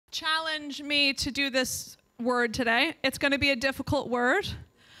challenge me to do this word today. It's going to be a difficult word,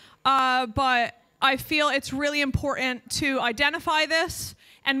 but I feel it's really important to identify this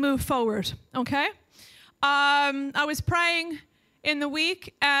and move forward, okay? I was praying in the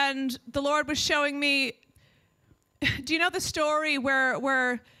week, and the Lord was showing me, do you know the story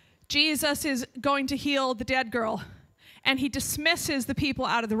where Jesus is going to heal the dead girl, and he dismisses the people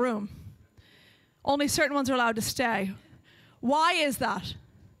out of the room? Only certain ones are allowed to stay. Why is that?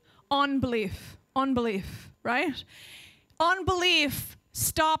 Unbelief. Unbelief, right? Unbelief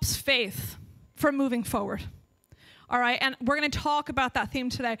stops faith from moving forward. All right, and we're going to talk about that theme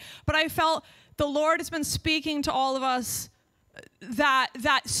today. But I felt the Lord has been speaking to all of us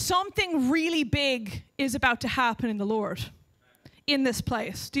that something really big is about to happen in the Lord, in this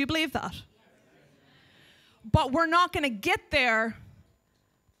place. Do you believe that? But we're not going to get there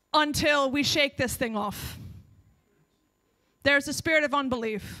until we shake this thing off. There's a spirit of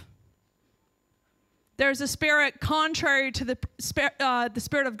unbelief. There's a spirit contrary to the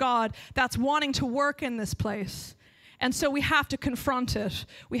Spirit of God that's wanting to work in this place. And so we have to confront it.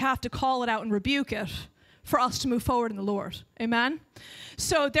 We have to call it out and rebuke it for us to move forward in the Lord. Amen?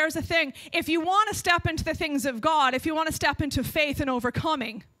 So there's a thing. If you want to step into the things of God, if you want to step into faith and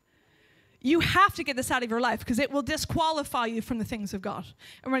overcoming, you have to get this out of your life because it will disqualify you from the things of God.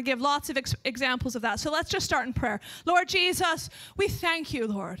 And we're going to give lots of examples of that. So let's just start in prayer. Lord Jesus, we thank you,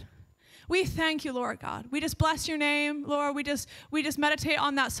 Lord. We thank you, Lord God. We just bless your name, Lord. We just meditate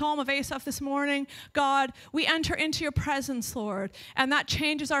on that Psalm of Asaph this morning. God, we enter into your presence, Lord, and that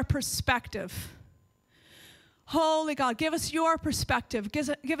changes our perspective. Holy God, give us your perspective.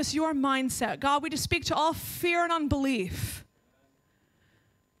 Give us your mindset. God, we just speak to all fear and unbelief,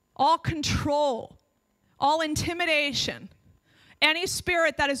 all control, all intimidation. Any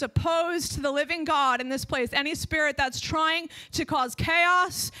spirit that is opposed to the living God in this place, any spirit that's trying to cause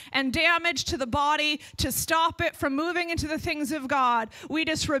chaos and damage to the body, to stop it from moving into the things of God, we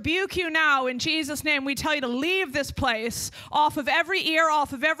just rebuke you now in Jesus' name. We tell you to leave this place, off of every ear,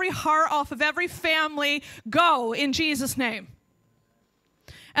 off of every heart, off of every family. Go in Jesus' name.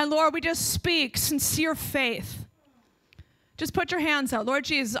 And Lord, we just speak sincere faith. Just put your hands out. Lord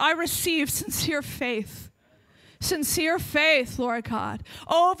Jesus, I receive sincere faith. Sincere faith, Lord God.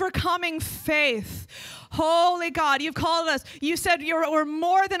 Overcoming faith. Holy God, you've called us. You said we're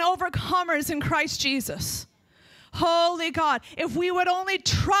more than overcomers in Christ Jesus. Holy God, if we would only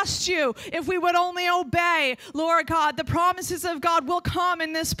trust you, if we would only obey, Lord God, the promises of God will come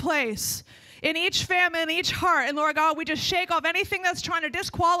in this place, in each family, in each heart. And Lord God, we just shake off anything that's trying to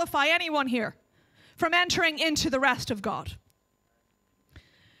disqualify anyone here from entering into the rest of God.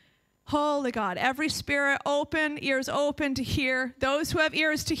 Holy God, every spirit open, ears open to hear. Those who have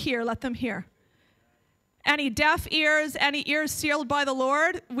ears to hear, let them hear. Any deaf ears, any ears sealed by the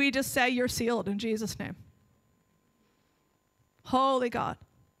Lord, we just say you're sealed in Jesus' name. Holy God,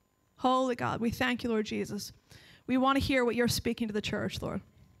 we thank you, Lord Jesus. We want to hear what you're speaking to the church, Lord.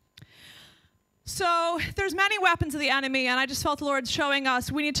 So there's many weapons of the enemy, and I just felt the Lord showing us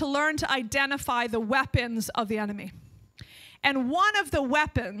we need to learn to identify the weapons of the enemy. And one of the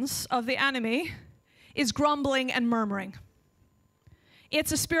weapons of the enemy is grumbling and murmuring.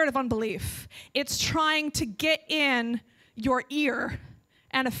 It's a spirit of unbelief. It's trying to get in your ear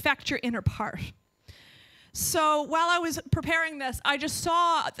and affect your inner part. So while I was preparing this, I just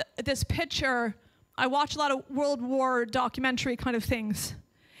saw this picture. I watch a lot of World War documentary kind of things.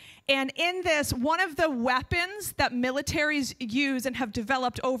 And in this, one of the weapons that militaries use and have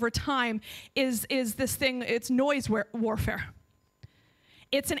developed over time is this thing, it's noise warfare.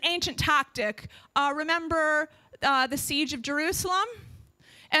 It's an ancient tactic. Remember the siege of Jerusalem?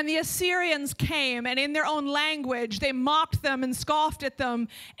 And the Assyrians came, and in their own language, they mocked them and scoffed at them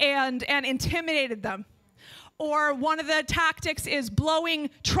and intimidated them. Or one of the tactics is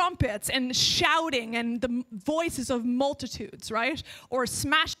blowing trumpets and shouting and the voices of multitudes, right? Or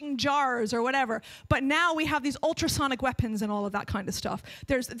smashing jars or whatever. But now we have these ultrasonic weapons and all of that kind of stuff.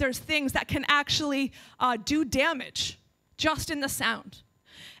 There's things that can actually do damage just in the sound.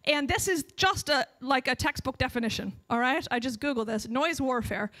 And this is just like a textbook definition, all right? I just Googled this. Noise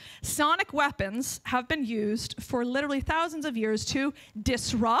warfare. Sonic weapons have been used for literally thousands of years to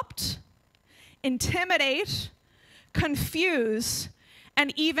disrupt, intimidate, confuse,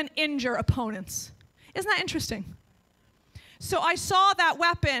 and even injure opponents. Isn't that interesting? So I saw that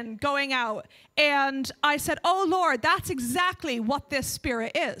weapon going out, and I said, oh, Lord, that's exactly what this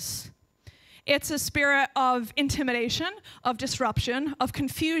spirit is. It's a spirit of intimidation, of disruption, of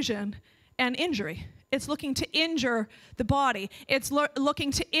confusion, and injury. It's looking to injure the body. It's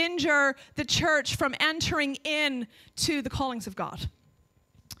looking to injure the church from entering in to the callings of God.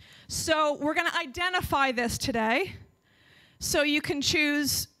 So we're going to identify this today so you can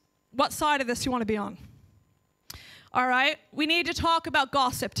choose what side of this you want to be on. All right? We need to talk about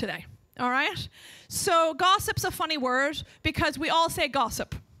gossip today. All right? So gossip's a funny word because we all say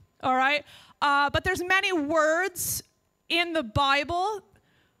gossip. All right? But there's many words in the Bible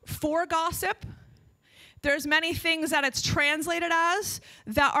for gossip. There's many things that it's translated as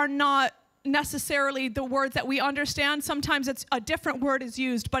that are not necessarily the words that we understand. Sometimes it's a different word is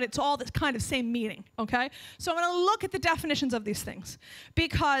used, but it's all the kind of same meaning, okay? So I'm going to look at the definitions of these things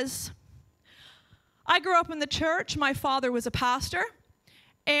because I grew up in the church. My father was a pastor,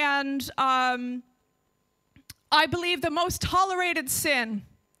 and I believe the most tolerated sin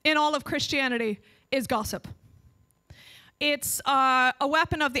in all of Christianity is gossip. It's a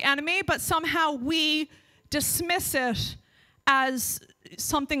weapon of the enemy, but somehow we dismiss it as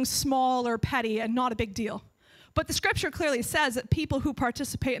something small or petty and not a big deal. But the scripture clearly says that people who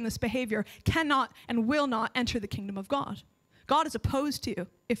participate in this behavior cannot and will not enter the kingdom of God. God is opposed to you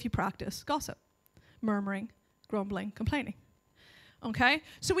if you practice gossip, murmuring, grumbling, complaining. Okay?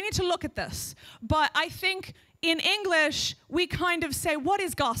 So we need to look at this. But I think in English, we kind of say, what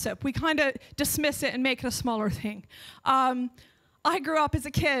is gossip? We kind of dismiss it and make it a smaller thing. I grew up as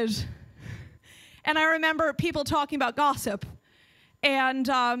a kid, and I remember people talking about gossip. And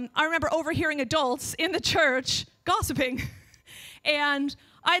I remember overhearing adults in the church gossiping. And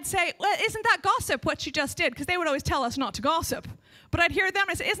I'd say, well, isn't that gossip what you just did? Because they would always tell us not to gossip. But I'd hear them and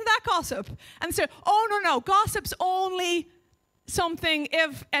I'd say, isn't that gossip? And say, oh, no, gossip's only something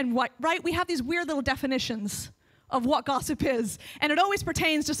if and what, right? We have these weird little definitions of what gossip is. And it always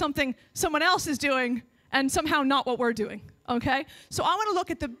pertains to something someone else is doing and somehow not what we're doing. Okay? So I want to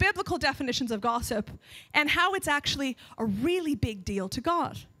look at the biblical definitions of gossip and how it's actually a really big deal to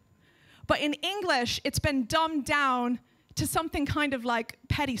God. But in English, it's been dumbed down to something kind of like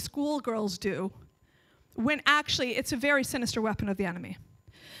petty schoolgirls do, when actually it's a very sinister weapon of the enemy.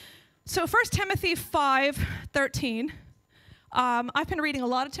 So 1 Timothy 5:13, I've been reading a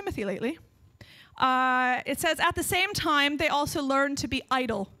lot of Timothy lately. It says, at the same time, they also learn to be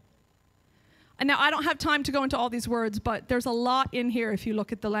idle. And now, I don't have time to go into all these words, but there's a lot in here if you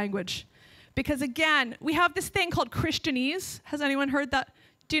look at the language. Because again, we have this thing called Christianese. Has anyone heard that?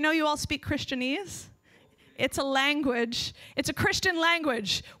 Do you know you all speak Christianese? It's a language. It's a Christian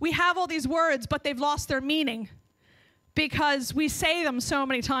language. We have all these words, but they've lost their meaning because we say them so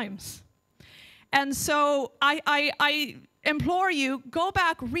many times. And so I implore you, go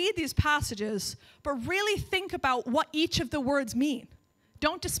back, read these passages, but really think about what each of the words mean.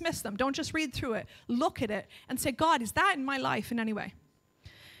 Don't dismiss them. Don't just read through it. Look at it and say, God, is that in my life in any way?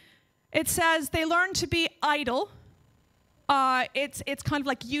 It says they learn to be idle. It's kind of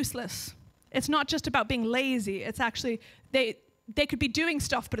like useless. It's not just about being lazy. It's actually, they could be doing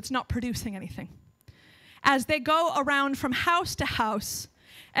stuff, but it's not producing anything. As they go around from house to house,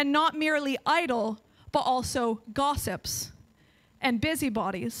 and not merely idle, but also gossips and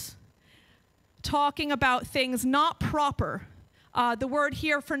busybodies, talking about things not proper. The word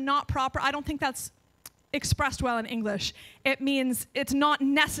here for not proper, I don't think that's expressed well in English. It means it's not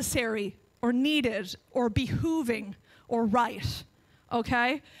necessary or needed or behooving or right,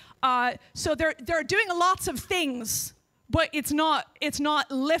 okay? So they're doing lots of things, but it's not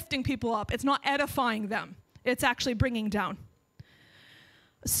lifting people up. It's not edifying them. It's actually bringing down.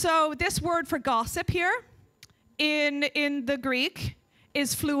 So this word for gossip here in the Greek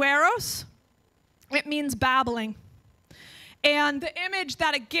is phlueros. It means babbling. And the image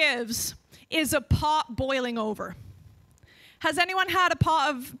that it gives is a pot boiling over. Has anyone had a pot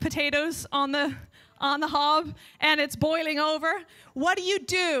of potatoes on the hob and it's boiling over? What do you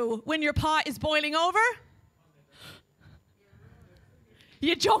do when your pot is boiling over?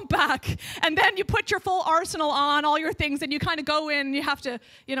 You jump back, and then you put your full arsenal on, all your things, and you kind of go in, and you have to,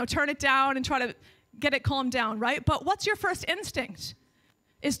 turn it down and try to get it calmed down, right? But what's your first instinct?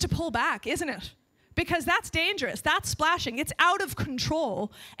 Is to pull back, isn't it? Because that's dangerous. That's splashing. It's out of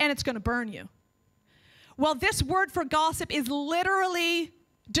control, and it's going to burn you. Well, this word for gossip is literally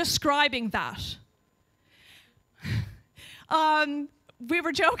describing that. We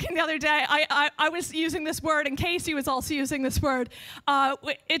were joking the other day. I was using this word, and Casey was also using this word.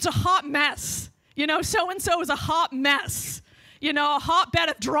 It's a hot mess. So-and-so is a hot mess. A hotbed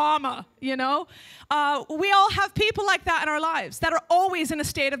of drama, We all have people like that in our lives that are always in a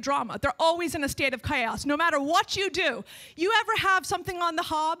state of drama. They're always in a state of chaos. No matter what you do, you ever have something on the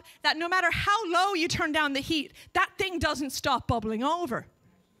hob that no matter how low you turn down the heat, that thing doesn't stop bubbling over.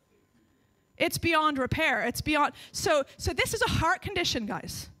 It's beyond repair. It's beyond. So this is a heart condition,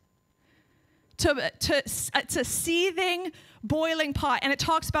 guys. It's a seething, boiling pot. And it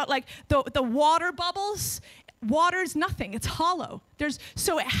talks about like the water bubbles. Water's nothing. It's hollow.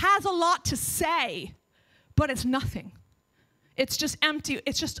 So it has a lot to say, but it's nothing. It's just empty.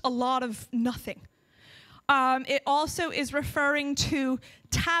 It's just a lot of nothing. It also is referring to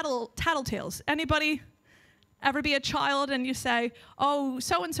tattletales. Anybody ever be a child and you say, oh,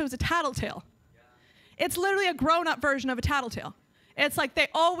 so-and-so's a tattletale? Yeah. It's literally a grown-up version of a tattletale. It's like they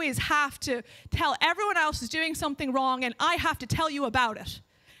always have to tell everyone else is doing something wrong, and I have to tell you about it.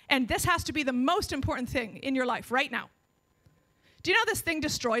 And this has to be the most important thing in your life right now. Do you know this thing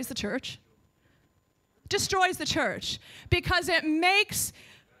destroys the church? Destroys the church because it makes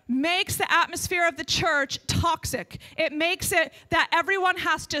the atmosphere of the church toxic. It makes it that everyone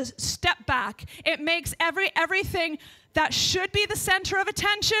has to step back. It makes everything that should be the center of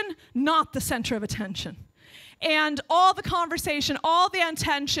attention not the center of attention. And all the conversation, all the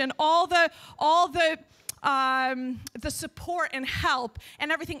attention, all the support and help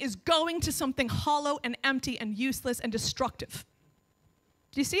and everything is going to something hollow and empty and useless and destructive.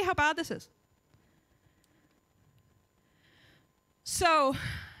 Do you see how bad this is? So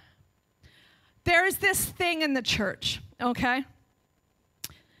there's this thing in the church, okay?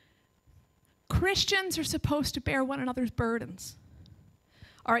 Christians are supposed to bear one another's burdens.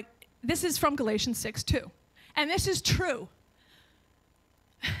 All right, this is from Galatians 6:2. And this is true.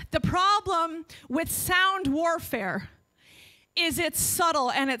 The problem with sound warfare is it's subtle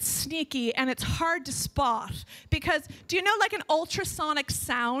and it's sneaky and it's hard to spot. Because do you know like an ultrasonic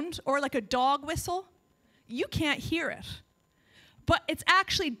sound or like a dog whistle? You can't hear it. But it's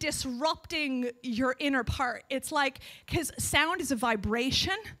actually disrupting your inner part. It's like, because sound is a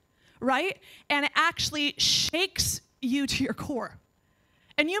vibration, right? And it actually shakes you to your core.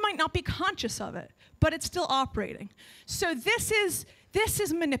 And you might not be conscious of it, but it's still operating. So this is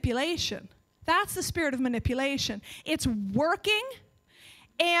manipulation. That's the spirit of manipulation. It's working,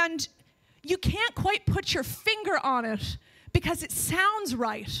 and you can't quite put your finger on it because it sounds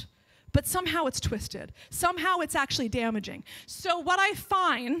right, but somehow it's twisted. Somehow it's actually damaging. So what I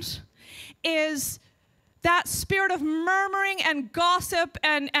find is that spirit of murmuring and gossip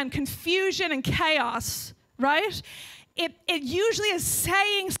and confusion and chaos, right? It usually is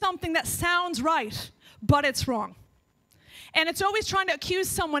saying something that sounds right, but it's wrong. And it's always trying to accuse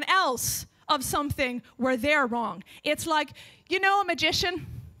someone else of something where they're wrong. It's like, you know, a magician?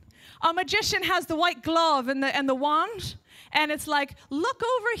 A magician has the white glove and the wand, and it's like, look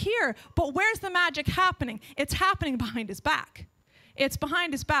over here. But where's the magic happening? It's happening behind his back. It's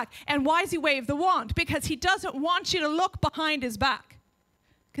behind his back. And why does he wave the wand? Because he doesn't want you to look behind his back.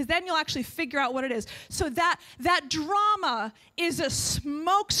 Because then you'll actually figure out what it is. So that drama is a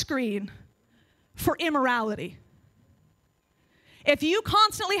smokescreen for immorality. If you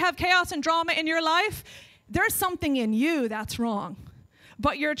constantly have chaos and drama in your life, there's something in you that's wrong.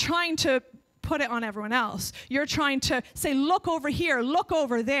 But you're trying to put it on everyone else. You're trying to say, look over here, look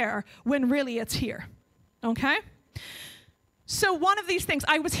over there, when really it's here. Okay? So one of these things,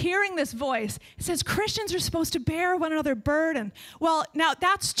 I was hearing this voice. It says, Christians are supposed to bear one another's burden. Well, now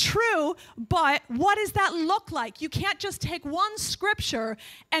that's true, but what does that look like? You can't just take one scripture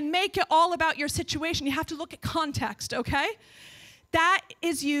and make it all about your situation. You have to look at context, okay? That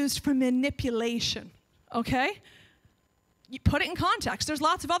is used for manipulation, okay? You put it in context. There's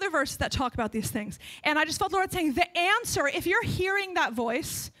lots of other verses that talk about these things. And I just felt the Lord saying, the answer, if you're hearing that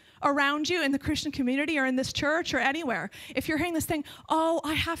voice around you in the Christian community or in this church or anywhere, if you're hearing this thing, oh,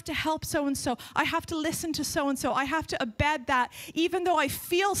 I have to help so-and-so, I have to listen to so-and-so, I have to abet that, even though I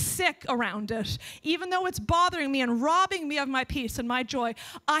feel sick around it, even though it's bothering me and robbing me of my peace and my joy,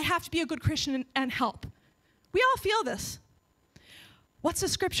 I have to be a good Christian and help. We all feel this. What's the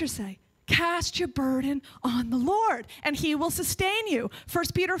scripture say? Cast your burden on the Lord, and he will sustain you. 1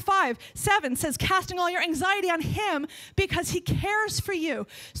 Peter 5:7 says, casting all your anxiety on him because he cares for you.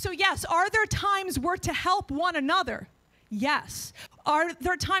 So yes, are there times we're to help one another? Yes. Are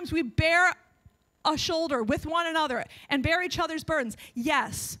there times we bear a shoulder with one another and bear each other's burdens?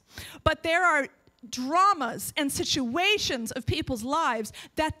 Yes. But there are dramas and situations of people's lives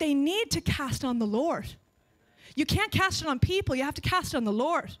that they need to cast on the Lord. You can't cast it on people. You have to cast it on the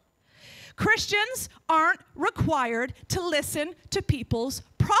Lord. Christians aren't required to listen to people's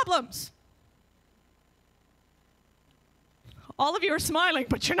problems. All of you are smiling,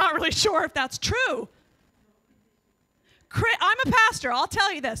 but you're not really sure if that's true. I'm a pastor. I'll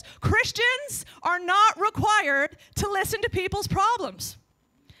tell you this. Christians are not required to listen to people's problems.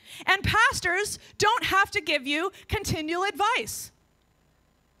 And pastors don't have to give you continual advice.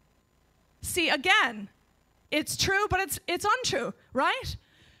 See, again, it's true, but it's untrue, right?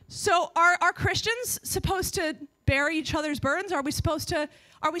 So are Christians supposed to bear each other's burdens? Are we supposed to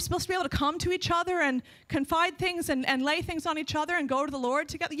be able to come to each other and confide things and lay things on each other and go to the Lord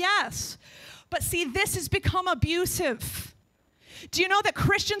together? Yes. But see, this has become abusive. Do you know that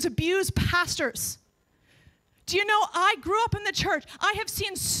Christians abuse pastors? Do you know, I grew up in the church. I have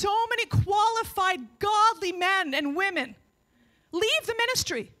seen so many qualified, godly men and women leave the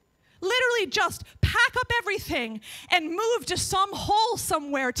ministry. Literally just pack up everything and move to some hole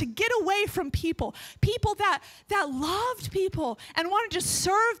somewhere to get away from people. People that loved people and wanted to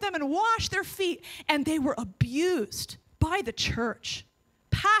serve them and wash their feet. And they were abused by the church.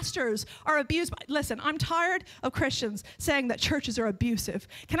 Pastors are abused. Listen, I'm tired of Christians saying that churches are abusive.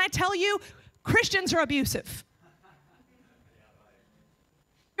 Can I tell you, Christians are abusive.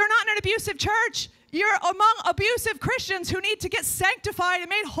 You're not in an abusive church. You're among abusive Christians who need to get sanctified and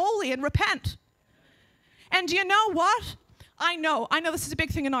made holy and repent. And do you know what? I know this is a big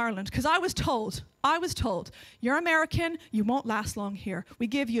thing in Ireland because I was told, you're American, you won't last long here. We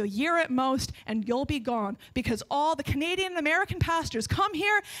give you a year at most and you'll be gone because all the Canadian and American pastors come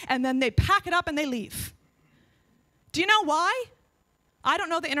here and then they pack it up and they leave. Do you know why? I don't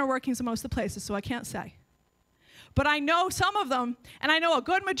know the inner workings of most of the places, so I can't say. But I know some of them, and I know a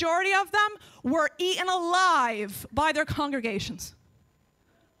good majority of them were eaten alive by their congregations,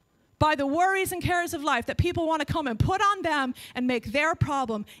 by the worries and cares of life that people want to come and put on them and make their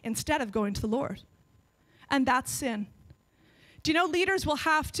problem instead of going to the Lord. And that's sin. Do you know leaders will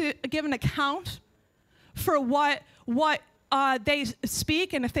have to give an account for what they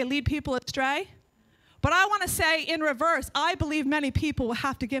speak and if they lead people astray? But I want to say in reverse, I believe many people will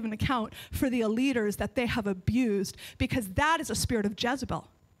have to give an account for the leaders that they have abused because that is a spirit of Jezebel.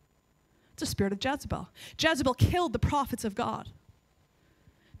 It's a spirit of Jezebel. Jezebel killed the prophets of God.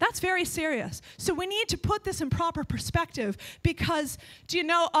 That's very serious. So we need to put this in proper perspective because, do you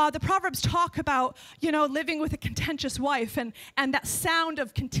know, the Proverbs talk about, you know, living with a contentious wife and that sound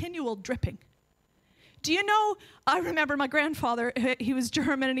of continual dripping. Do you know, I remember my grandfather, he was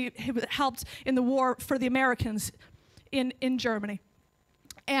German and he helped in the war for the Americans in Germany.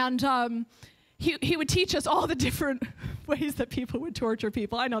 And he would teach us all the different ways that people would torture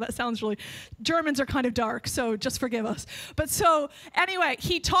people. I know that sounds really, Germans are kind of dark, so just forgive us. But so anyway,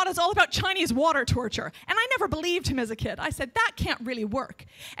 he taught us all about Chinese water torture. And I never believed him as a kid. I said, that can't really work.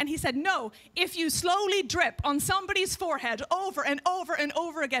 And he said, no, if you slowly drip on somebody's forehead over and over and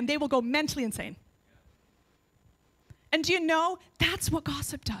over again, they will go mentally insane. And do you know, that's what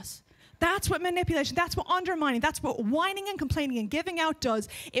gossip does. That's what manipulation, that's what undermining, that's what whining and complaining and giving out does.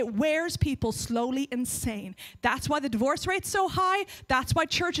 It wears people slowly insane. That's why the divorce rate's so high. That's why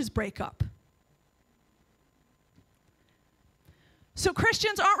churches break up. So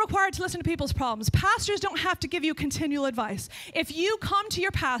Christians aren't required to listen to people's problems. Pastors don't have to give you continual advice. If you come to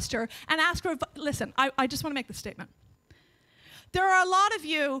your pastor and ask for advice, listen, I just want to make this statement. There are a lot of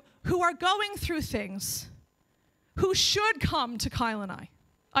you who are going through things who should come to Kyle and I.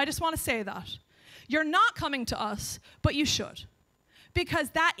 I just want to say that. You're not coming to us, but you should. Because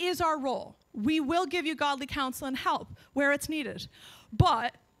that is our role. We will give you godly counsel and help where it's needed.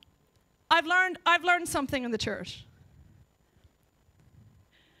 But I've learned something in the church.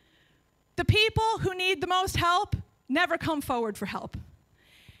 The people who need the most help never come forward for help.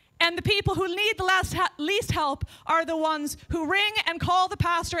 And the people who need the least help are the ones who ring and call the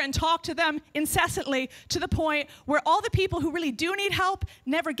pastor and talk to them incessantly to the point where all the people who really do need help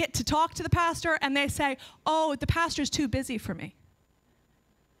never get to talk to the pastor and they say, oh, the pastor's too busy for me.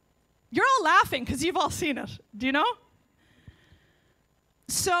 You're all laughing because you've all seen it. Do you know?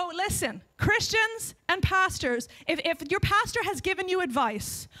 So listen, Christians and pastors, if your pastor has given you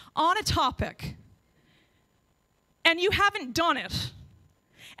advice on a topic and you haven't done it,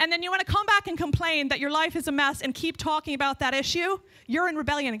 and then you want to come back and complain that your life is a mess and keep talking about that issue, you're in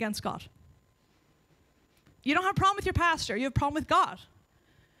rebellion against God. You don't have a problem with your pastor, you have a problem with God.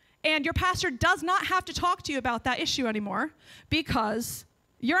 And your pastor does not have to talk to you about that issue anymore because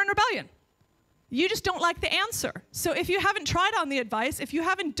you're in rebellion. You just don't like the answer. So if you haven't tried on the advice, if you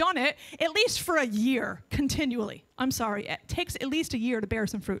haven't done it, at least for a year, continually, I'm sorry, it takes at least a year to bear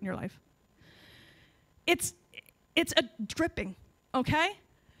some fruit in your life. It's a dripping, okay?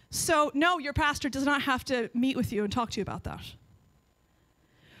 So no, your pastor does not have to meet with you and talk to you about that.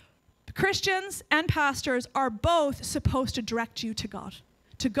 Christians and pastors are both supposed to direct you to God,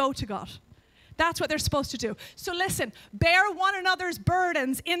 to go to God. That's what they're supposed to do. So listen, bear one another's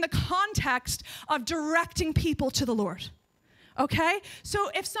burdens in the context of directing people to the Lord. Okay? So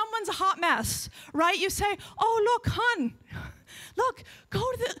if someone's a hot mess, right, you say, oh, look, hon, look, go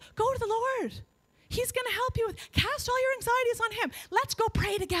to the Lord. He's going to help you. Cast all your anxieties on him. Let's go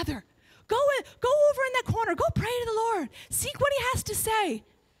pray together. Go over in that corner. Go pray to the Lord. Seek what he has to say.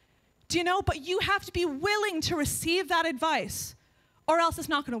 Do you know? But you have to be willing to receive that advice, or else it's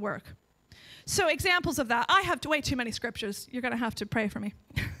not going to work. So examples of that. I have way too many scriptures. You're going to have to pray for me.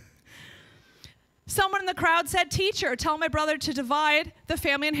 Someone in the crowd said, "Teacher, tell my brother to divide the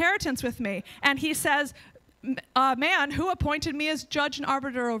family inheritance with me." And he says, "Man, who appointed me as judge and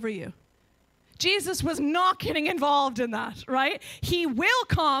arbiter over you?" Jesus was not getting involved in that, right? He will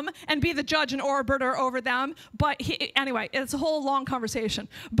come and be the judge and arbiter over them, but anyway, it's a whole long conversation.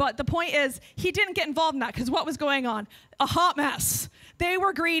 But the point is, he didn't get involved in that, because what was going on? A hot mess. They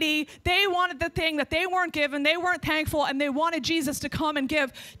were greedy. They wanted the thing that they weren't given. They weren't thankful, and they wanted Jesus to come and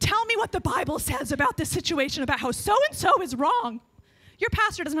give. Tell me what the Bible says about this situation, about how so-and-so is wrong. Your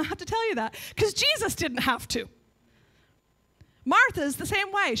pastor doesn't have to tell you that, because Jesus didn't have to. Martha's the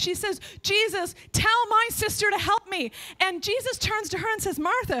same way. She says, "Jesus, tell my sister to help me." And Jesus turns to her and says,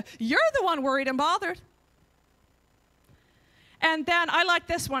 "Martha, you're the one worried and bothered." And then I like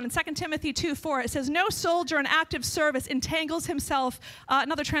this one in 2 Timothy 2:4. It says, "No soldier in active service entangles himself,"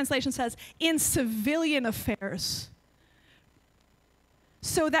 another translation says, "in civilian affairs,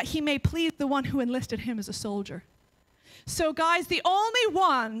 so that he may please the one who enlisted him as a soldier." So guys, the only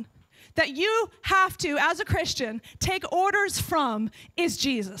one that you have to, as a Christian, take orders from is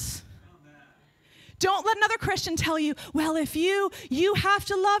Jesus. Don't let another Christian tell you, "Well, if you have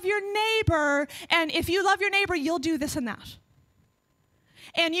to love your neighbor, and if you love your neighbor, you'll do this and that.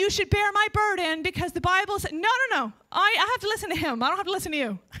 And you should bear my burden because the Bible said," no. I have to listen to him. I don't have to listen to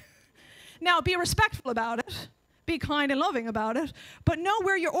you. Now, be respectful about it. Be kind and loving about it. But know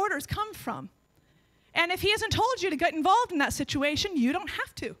where your orders come from. And if he hasn't told you to get involved in that situation, you don't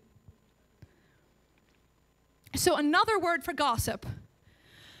have to. So another word for gossip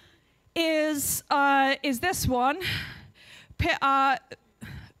is this one,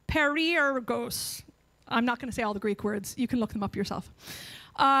 periergos. I'm not going to say all the Greek words. You can look them up yourself.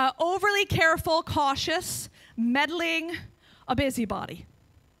 Overly careful, cautious, meddling, a busybody.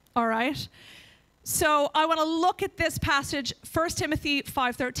 All right? So I want to look at this passage, 1 Timothy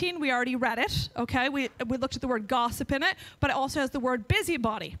 5:13. We already read it, okay? We looked at the word gossip in it, but it also has the word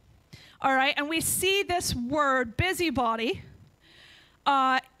busybody. All right, and we see this word busybody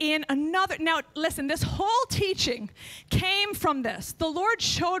in another. Now, listen, this whole teaching came from this. The Lord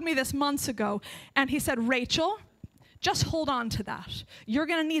showed me this months ago, and he said, "Rachel, just hold on to that. You're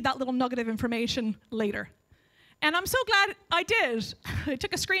going to need that little nugget of information later." And I'm so glad I did. I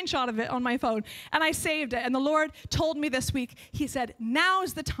took a screenshot of it on my phone, and I saved it. And the Lord told me this week, he said,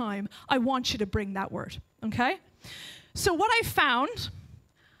 "Now's the time I want you to bring that word," okay? So what I found,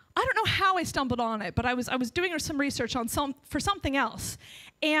 I don't know how I stumbled on it, but I was doing some research on for something else,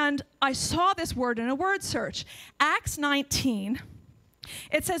 and I saw this word in a word search. Acts 19,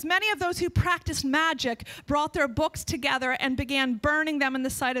 it says, "Many of those who practiced magic brought their books together and began burning them in the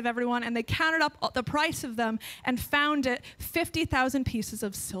sight of everyone, and they counted up the price of them and found it 50,000 pieces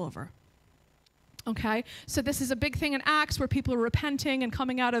of silver." Okay, so this is a big thing in Acts where people are repenting and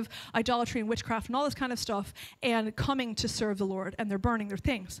coming out of idolatry and witchcraft and all this kind of stuff and coming to serve the Lord, and they're burning their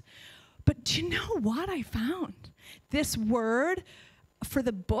things. But do you know what I found? This word for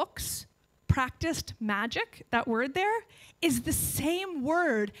the books, practiced magic, that word there, is the same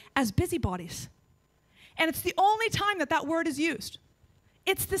word as busybodies. And it's the only time that that word is used.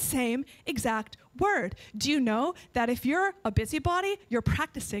 It's the same exact word. Do you know that if you're a busybody, you're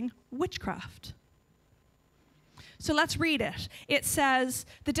practicing witchcraft? So let's read it. It says,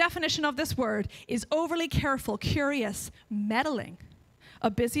 the definition of this word is overly careful, curious, meddling, a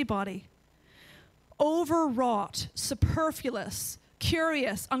busybody, overwrought, superfluous,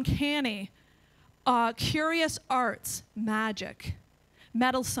 curious, uncanny, curious arts, magic,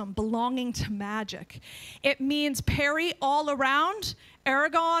 meddlesome, belonging to magic. It means peri, all around,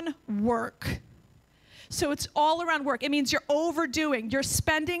 ergon, work. So it's all around work. It means you're overdoing. You're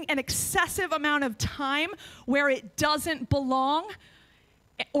spending an excessive amount of time where it doesn't belong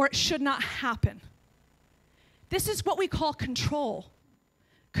or it should not happen. This is what we call control.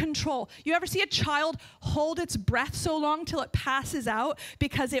 Control. You ever see a child hold its breath so long till it passes out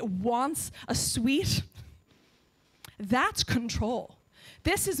because it wants a sweet? That's control.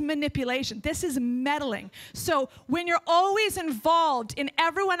 This is manipulation. This is meddling. So when you're always involved in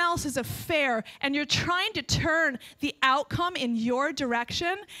everyone else's affair and you're trying to turn the outcome in your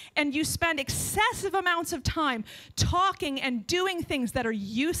direction and you spend excessive amounts of time talking and doing things that are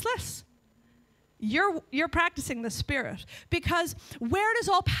useless, you're practicing the spirit. Because where does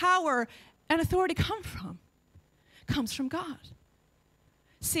all power and authority come from? It comes from God.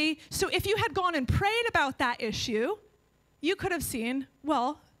 See, so if you had gone and prayed about that issue, you could have seen,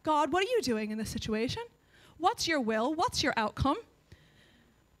 well, God, what are you doing in this situation? What's your will? What's your outcome?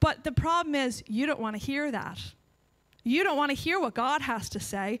 But the problem is you don't want to hear that. You don't want to hear what God has to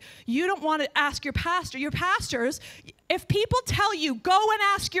say. You don't want to ask your pastor. Your pastors, if people tell you, go and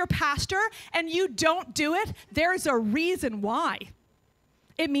ask your pastor, and you don't do it, there's a reason why.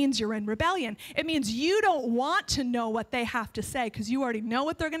 It means you're in rebellion. It means you don't want to know what they have to say because you already know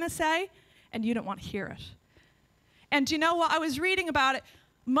what they're going to say, and you don't want to hear it. And do you know what? I was reading about it.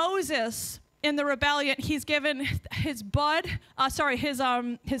 Moses, in the rebellion, he's given his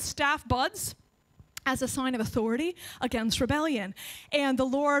staff buds as a sign of authority against rebellion. And the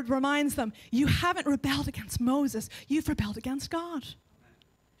Lord reminds them, you haven't rebelled against Moses, you've rebelled against God.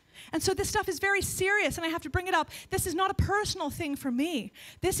 And so this stuff is very serious, and I have to bring it up. This is not a personal thing for me.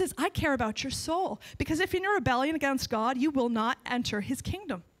 This is, I care about your soul. Because if you're in a rebellion against God, you will not enter his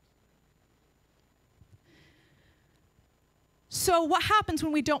kingdom. So what happens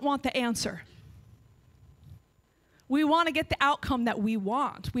when we don't want the answer? We want to get the outcome that we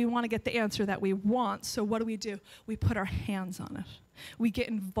want. We want to get the answer that we want. So what do? We put our hands on it. We get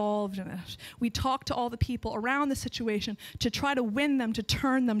involved in it. We talk to all the people around the situation to try to win them, to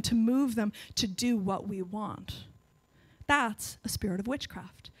turn them, to move them, to do what we want. That's a spirit of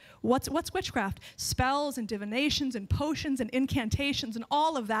witchcraft. What's witchcraft? Spells and divinations and potions and incantations and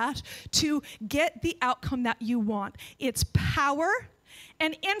all of that to get the outcome that you want. It's power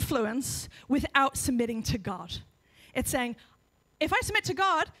and influence without submitting to God. It's saying, if I submit to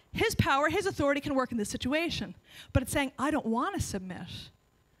God, his power, his authority can work in this situation. But it's saying, I don't want to submit.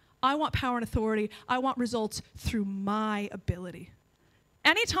 I want power and authority. I want results through my ability.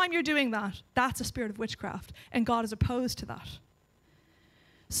 Anytime you're doing that, that's a spirit of witchcraft, and God is opposed to that.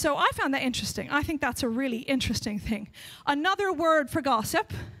 So I found that interesting. I think that's a really interesting thing. Another word for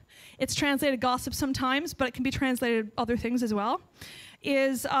gossip, it's translated gossip sometimes, but it can be translated other things as well,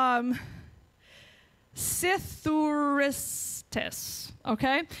 is Sithuristis,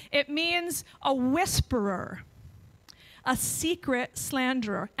 okay? It means a whisperer, a secret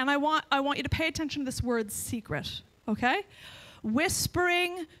slanderer. And I want you to pay attention to this word secret, okay?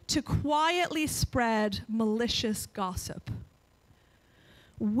 Whispering to quietly spread malicious gossip.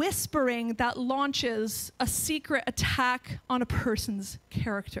 Whispering that launches a secret attack on a person's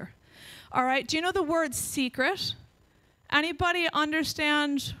character. All right, do you know the word secret? Anybody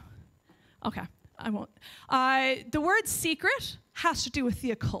understand? Okay. I won't. The word secret has to do with the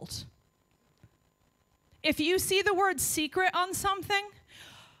occult. If you see the word secret on something,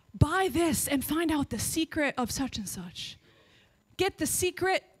 buy this and find out the secret of such and such. Get the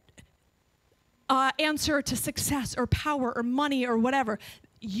secret answer to success or power or money or whatever.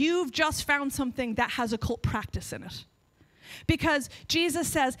 You've just found something that has occult practice in it. Because Jesus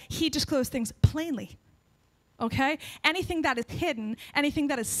says he disclosed things plainly. Okay? Anything that is hidden, anything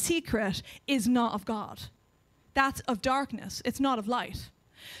that is secret is not of God. That's of darkness. It's not of light.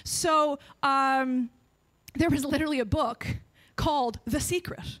 So there was literally a book called The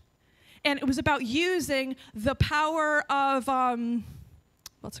Secret. And it was about using the power of,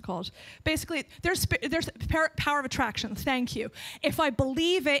 what's it called? Basically, there's power of attraction. Thank you. If I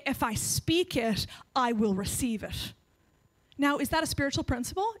believe it, if I speak it, I will receive it. Now, is that a spiritual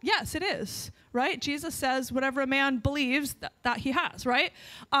principle? Yes, it is, right? Jesus says whatever a man believes, that he has, right?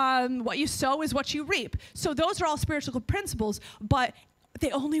 What you sow is what you reap. So those are all spiritual principles, but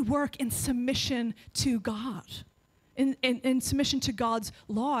they only work in submission to God, in submission to God's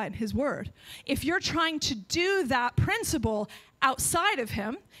law and his word. If you're trying to do that principle outside of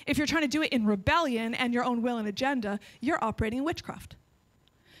him, if you're trying to do it in rebellion and your own will and agenda, you're operating in witchcraft.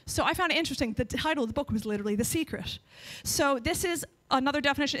 So I found it interesting. The title of the book was literally The Secret. So this is another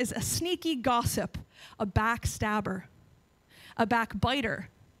definition, is a sneaky gossip, a backstabber, a backbiter,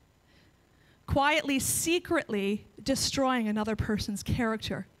 quietly, secretly destroying another person's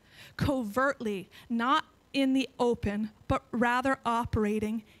character, covertly, not in the open, but rather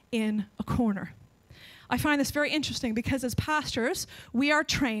operating in a corner. I find this very interesting because as pastors, we are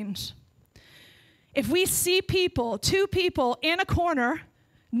trained. If we see people, two people in a corner,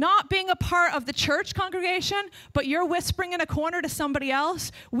 not being a part of the church congregation, but you're whispering in a corner to somebody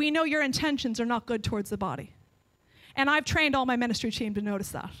else, we know your intentions are not good towards the body. And I've trained all my ministry team to notice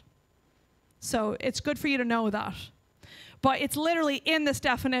that. So it's good for you to know that. But it's literally in this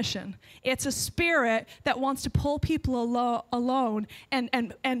definition. It's a spirit that wants to pull people alone. And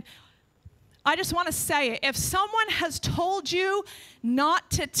I just want to say it. If someone has told you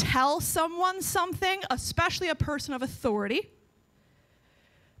not to tell someone something, especially a person of authority,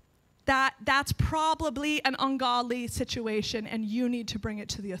 that's probably an ungodly situation, and you need to bring it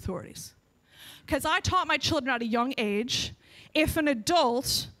to the authorities. Because I taught my children at a young age, if an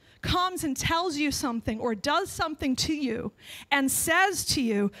adult comes and tells you something or does something to you and says to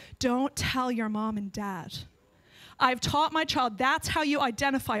you, don't tell your mom and dad. I've taught my child that's how you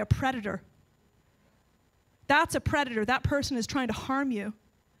identify a predator. That's a predator. That person is trying to harm you.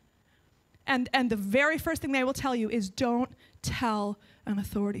 And the very first thing they will tell you is don't tell an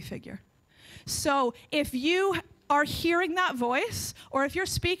authority figure. So if you are hearing that voice, or if you're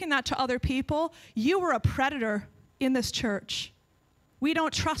speaking that to other people, you were a predator in this church. We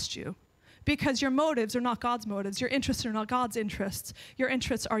don't trust you because your motives are not God's motives. Your interests are not God's interests. Your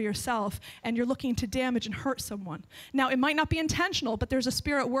interests are yourself, and you're looking to damage and hurt someone. Now, it might not be intentional, but there's a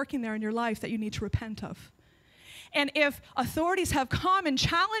spirit working there in your life that you need to repent of. And if authorities have come and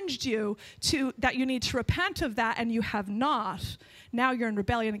challenged you to that you need to repent of that, and you have not, now you're in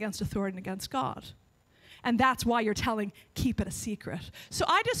rebellion against authority and against God. And that's why you're telling, keep it a secret. So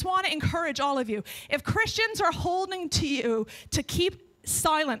I just want to encourage all of you, if Christians are holding to you to keep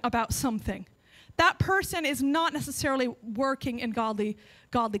silent about something, that person is not necessarily working in godly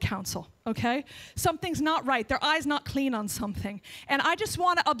counsel, okay? Something's not right. Their eye's not clean on something. And I just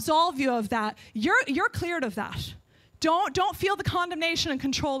want to absolve you of that. You're cleared of that. Don't feel the condemnation and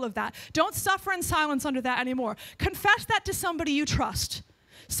control of that. Don't suffer in silence under that anymore. Confess that to somebody you trust.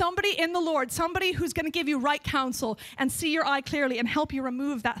 Somebody in the Lord, somebody who's going to give you right counsel and see your eye clearly and help you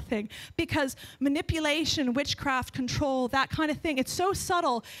remove that thing. Because manipulation, witchcraft, control, that kind of thing, it's so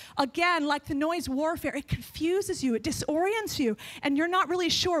subtle. Again, like the noise warfare, it confuses you, it disorients you, and you're not really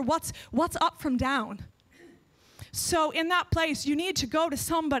sure what's up from down. So in that place, you need to go to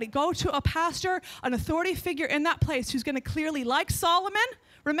somebody, go to a pastor, an authority figure in that place who's going to clearly, like Solomon.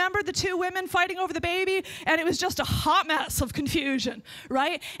 Remember the two women fighting over the baby? And it was just a hot mess of confusion,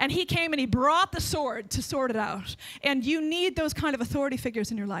 right? And he came and he brought the sword to sort it out. And you need those kind of authority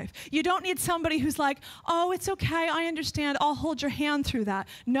figures in your life. You don't need somebody who's like, oh, it's okay, I understand, I'll hold your hand through that.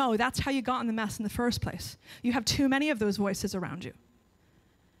 No, that's how you got in the mess in the first place. You have too many of those voices around you.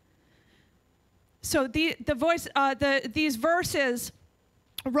 So these verses,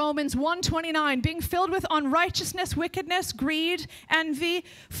 Romans 1:29, being filled with unrighteousness, wickedness, greed, envy,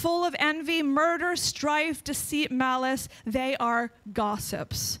 full of envy, murder, strife, deceit, malice, they are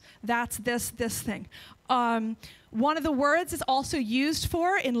gossips. That's this thing. One of the words is also used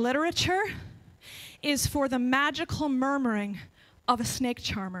for in literature is for the magical murmuring of a snake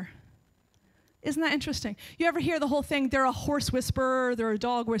charmer. Isn't that interesting? You ever hear the whole thing, they're a horse whisperer, they're a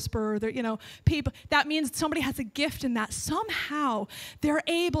dog whisperer, they're, people. That means somebody has a gift in that. Somehow they're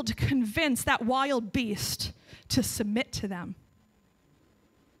able to convince that wild beast to submit to them.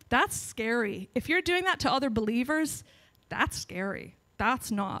 That's scary. If you're doing that to other believers, that's scary. That's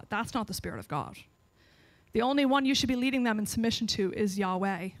not the Spirit of God. The only one you should be leading them in submission to is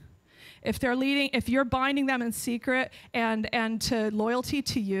Yahweh. If you're binding them in secret and to loyalty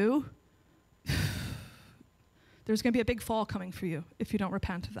to you, there's going to be a big fall coming for you if you don't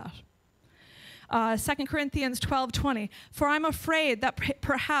repent of that. 2 Corinthians 12:20, for I'm afraid that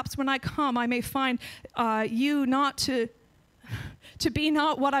perhaps when I come I may find you not to be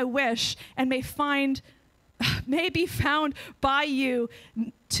not what I wish, and may be found by you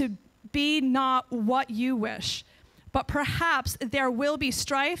to be not what you wish. But perhaps there will be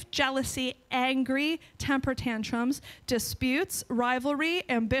strife, jealousy, angry, temper tantrums, disputes, rivalry,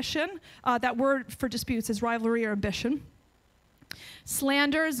 ambition. That word for disputes is rivalry or ambition.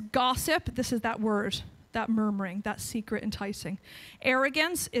 Slanders, gossip. This is that word, that murmuring, that secret enticing.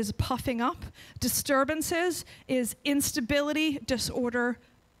 Arrogance is puffing up. Disturbances is instability, disorder,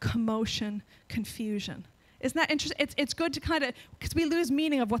 commotion, confusion. Isn't that interesting? It's good to kind of, because we lose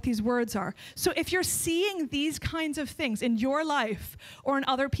meaning of what these words are. So if you're seeing these kinds of things in your life or in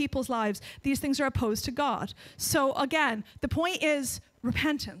other people's lives, these things are opposed to God. So again, the point is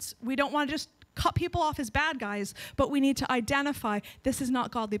repentance. We don't want to just cut people off as bad guys, but we need to identify this is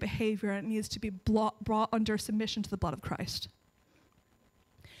not godly behavior, and it needs to be brought under submission to the blood of Christ.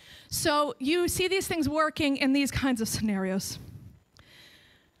 So you see these things working in these kinds of scenarios.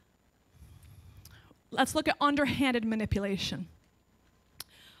 Let's look at underhanded manipulation.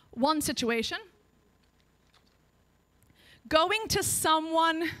 One situation, going to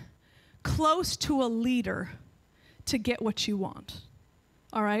someone close to a leader to get what you want,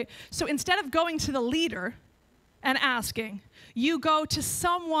 all right? So instead of going to the leader and asking, you go to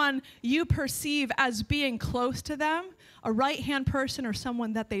someone you perceive as being close to them, a right-hand person or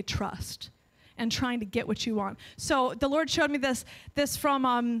someone that they trust, and trying to get what you want. So the Lord showed me this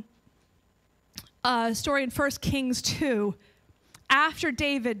from... story in 1 Kings 2. after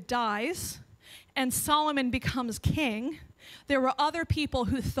David dies and Solomon becomes king, there were other people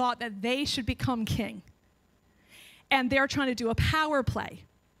who thought that they should become king. And they're trying to do a power play,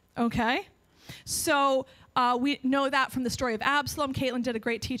 okay? So we know that from the story of Absalom. Caitlin did a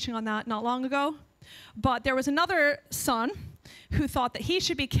great teaching on that not long ago. But there was another son who thought that he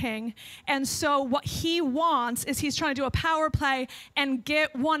should be king. And so what he wants is he's trying to do a power play and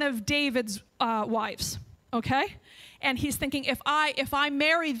get one of David's wives, okay? And he's thinking, if I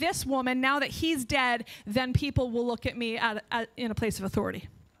marry this woman, now that he's dead, then people will look at me in a place of authority.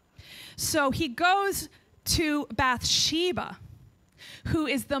 So he goes to Bathsheba, who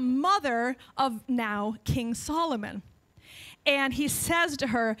is the mother of now King Solomon. And he says to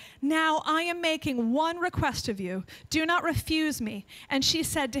her, now I am making one request of you. Do not refuse me. And she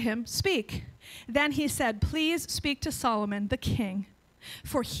said to him, speak. Then he said, please speak to Solomon, the king,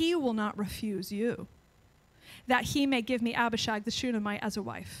 for he will not refuse you, that he may give me Abishag the Shunammite as a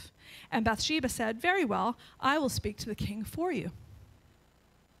wife. And Bathsheba said, very well, I will speak to the king for you.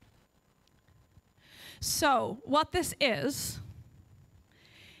 So what this is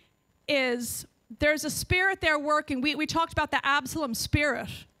there's a spirit there working. We talked about the Absalom spirit.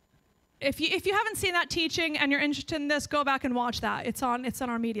 If you haven't seen that teaching and you're interested in this, go back and watch that. It's on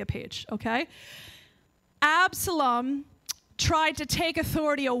our media page, okay? Absalom tried to take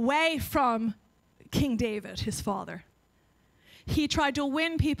authority away from King David, his father. He tried to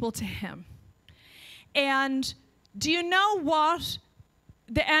win people to him. And do you know what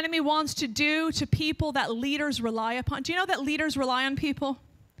the enemy wants to do to people that leaders rely upon? Do you know that leaders rely on people?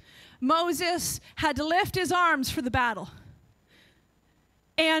 Moses had to lift his arms for the battle.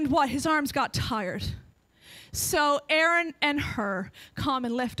 And what? His arms got tired. So Aaron and Hur come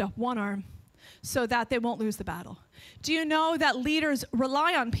and lift up one arm so that they won't lose the battle. Do you know that leaders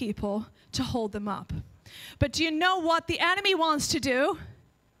rely on people to hold them up? But do you know what the enemy wants to do?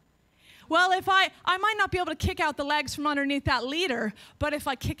 Well, if I might not be able to kick out the legs from underneath that leader, but if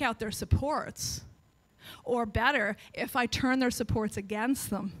I kick out their supports, or better, if I turn their supports against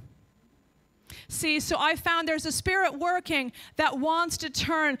them. See, so I found there's a spirit working that wants to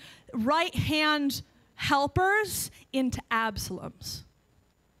turn right-hand helpers into Absaloms.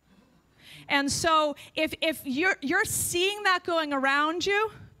 And so if you're seeing that going around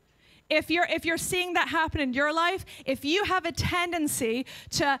you, if you're seeing that happen in your life, if you have a tendency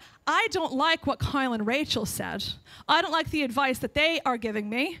to, I don't like what Kyle and Rachel said. I don't like the advice that they are giving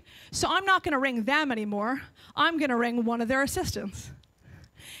me, so I'm not going to ring them anymore. I'm going to ring one of their assistants.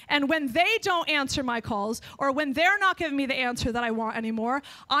 And when they don't answer my calls, or when they're not giving me the answer that I want anymore,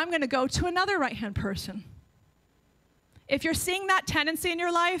 I'm going to go to another right-hand person. If you're seeing that tendency in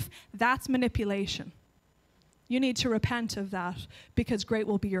your life, that's manipulation. You need to repent of that, because great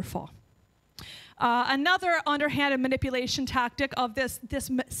will be your fall. Another underhanded manipulation tactic of this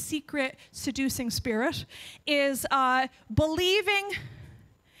secret seducing spirit is believing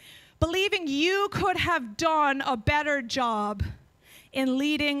you could have done a better job in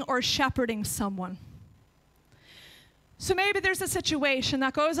leading or shepherding someone. So maybe there's a situation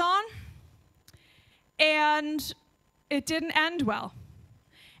that goes on and it didn't end well.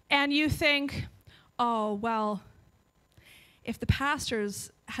 And you think, oh, well, if the pastors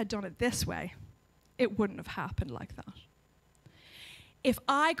had done it this way, it wouldn't have happened like that. If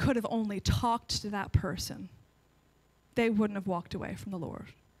I could have only talked to that person, they wouldn't have walked away from the Lord.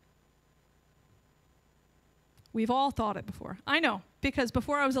 We've all thought it before. I know, because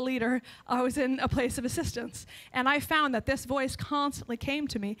before I was a leader, I was in a place of assistance. And I found that this voice constantly came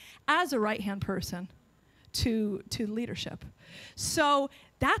to me as a right-hand person to leadership. So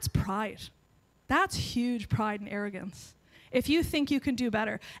that's pride. That's huge pride and arrogance. If you think you can do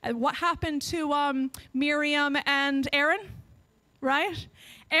better. And what happened to Miriam and Aaron, right?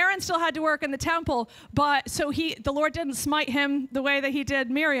 Aaron still had to work in the temple, but so the Lord didn't smite him the way that he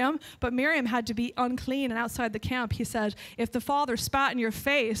did Miriam, but Miriam had to be unclean and outside the camp. He said, if the father spat in your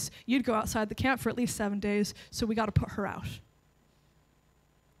face, you'd go outside the camp for at least 7 days, so we got to put her out.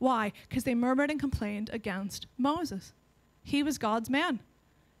 Why? Because they murmured and complained against Moses. He was God's man.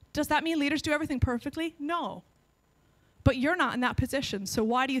 Does that mean leaders do everything perfectly? No. But you're not in that position, so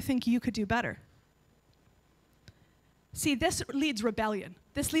why do you think you could do better? See, this leads rebellion.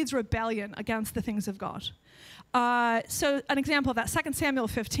 This leads rebellion against the things of God. So an example of that, 2 Samuel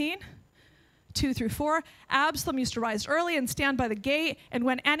 15, 2-4, Absalom used to rise early and stand by the gate, and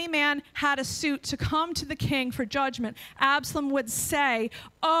when any man had a suit to come to the king for judgment, Absalom would say,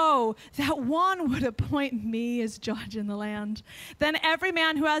 oh, that one would appoint me as judge in the land. Then every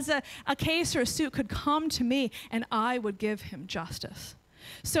man who has a case or a suit could come to me, and I would give him justice.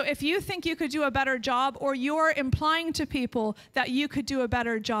 So if you think you could do a better job, or you're implying to people that you could do a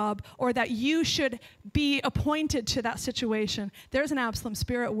better job, or that you should be appointed to that situation, there's an Absalom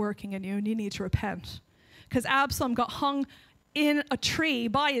spirit working in you, and you need to repent. Because Absalom got hung in a tree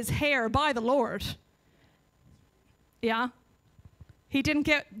by his hair by the Lord. Yeah? He didn't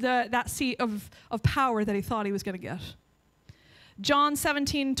get that seat of power that he thought he was going to get. John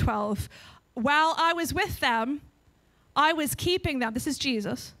 17:12. While I was with them, I was keeping them. This is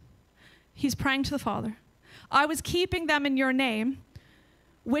Jesus. He's praying to the Father. I was keeping them in your name,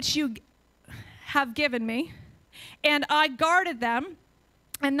 which you have given me, and I guarded them,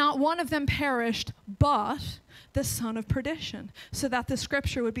 and not one of them perished, but the son of perdition, so that the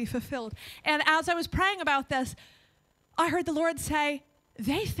scripture would be fulfilled. And as I was praying about this, I heard the Lord say,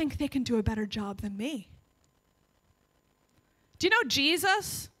 they think they can do a better job than me. Do you know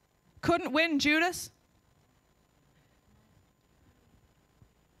Jesus couldn't win Judas?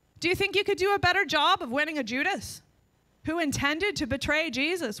 Do you think you could do a better job of winning a Judas who intended to betray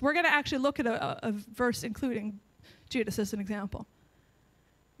Jesus? We're going to actually look at a verse including Judas as an example.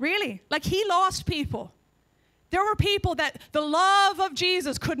 Really? Like, he lost people. There were people that the love of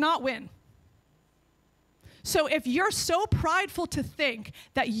Jesus could not win. So if you're so prideful to think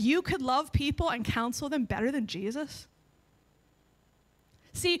that you could love people and counsel them better than Jesus,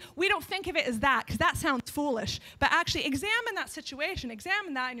 see, we don't think of it as that because that sounds foolish. But actually examine that situation,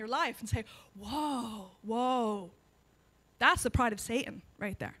 examine that in your life and say, whoa, that's the pride of Satan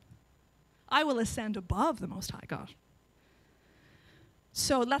right there. I will ascend above the Most High God.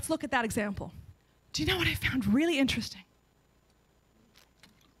 So let's look at that example. Do you know what I found really interesting?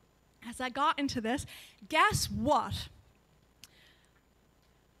 As I got into this, guess what?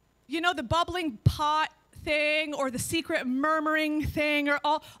 You know the bubbling pot thing, or the secret murmuring thing, or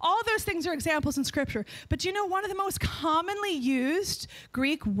all those things are examples in Scripture. But do you know one of the most commonly used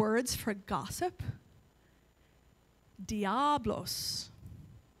Greek words for gossip? Diablos.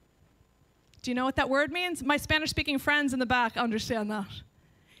 Do you know what that word means? My Spanish-speaking friends in the back understand that.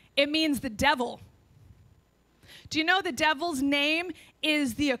 It means the devil. Do you know the devil's name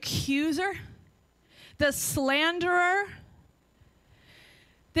is the accuser, the slanderer?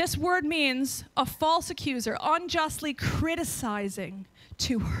 This word means a false accuser, unjustly criticizing,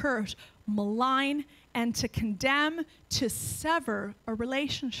 to hurt, malign, and to condemn, to sever a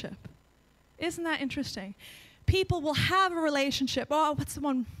relationship. Isn't that interesting? People will have a relationship. Oh, what's the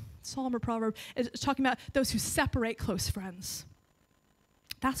one psalm or proverb? It's talking about those who separate close friends.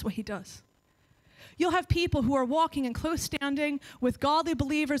 That's what he does. You'll have people who are walking in close standing with godly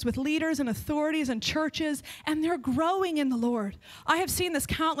believers, with leaders and authorities and churches, and they're growing in the Lord. I have seen this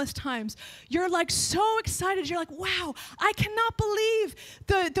countless times. You're like so excited. You're like, wow, I cannot believe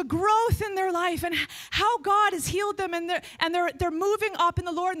the growth in their life and how God has healed them, and they're moving up in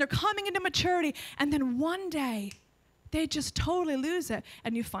the Lord, and they're coming into maturity. And then one day, they just totally lose it.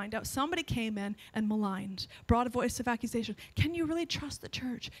 And you find out somebody came in and maligned, brought a voice of accusation. Can you really trust the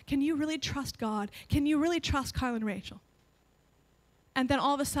church? Can you really trust God? Can you really trust Kyle and Rachel? And then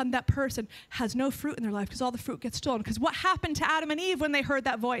all of a sudden that person has no fruit in their life because all the fruit gets stolen. Because what happened to Adam and Eve when they heard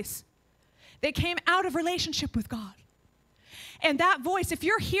that voice? They came out of relationship with God. And that voice, if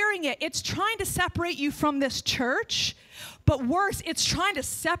you're hearing it, it's trying to separate you from this church. But worse, it's trying to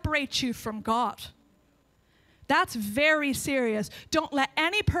separate you from God. That's very serious. Don't let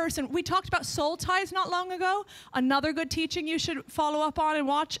any person, we talked about soul ties not long ago. Another good teaching you should follow up on and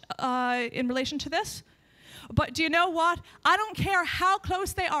watch in relation to this. But do you know what? I don't care how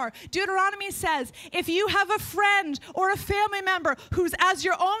close they are. Deuteronomy says, if you have a friend or a family member who's as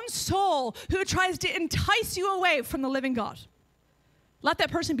your own soul, who tries to entice you away from the living God, let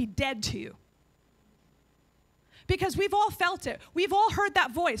that person be dead to you. Because we've all felt it. We've all heard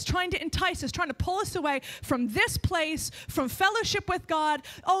that voice trying to entice us, trying to pull us away from this place, from fellowship with God.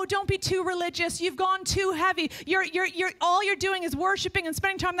 Oh, don't be too religious. You've gone too heavy. All you're doing is worshiping and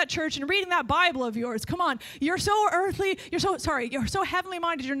spending time in that church and reading that Bible of yours. Come on. You're so earthly. You're so heavenly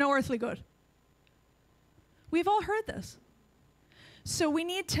minded. You're no earthly good. We've all heard this. So we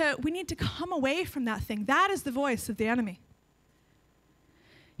need to come away from that thing. That is the voice of the enemy.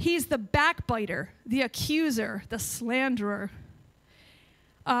 He's the backbiter, the accuser, the slanderer.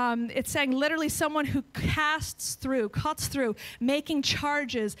 It's saying literally someone who cuts through, making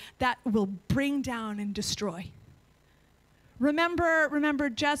charges that will bring down and destroy.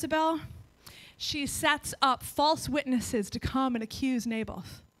 Remember Jezebel? She sets up false witnesses to come and accuse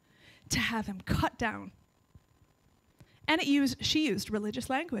Naboth, to have him cut down. And she used religious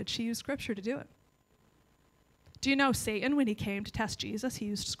language. She used scripture to do it. Do you know Satan, when he came to test Jesus, he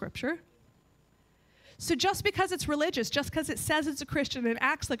used scripture? So just because it's religious, just because it says it's a Christian and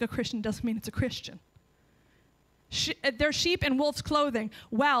acts like a Christian doesn't mean it's a Christian. They're sheep in wolf's clothing.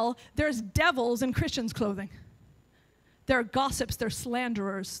 Well, there's devils in Christians' clothing. They're gossips, they're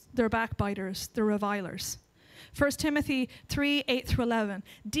slanderers, they're backbiters, they're revilers. 1 Timothy 3, 8 through 11.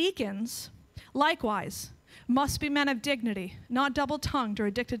 Deacons, likewise, must be men of dignity, not double-tongued or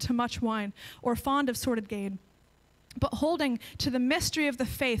addicted to much wine or fond of sordid gain, but holding to the mystery of the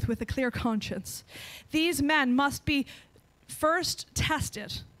faith with a clear conscience. These men must be first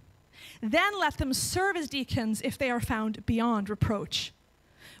tested. Then let them serve as deacons if they are found beyond reproach.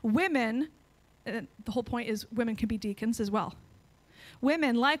 Women, the whole point is women can be deacons as well.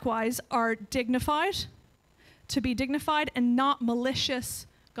 Women, likewise, are dignified, to be dignified and not malicious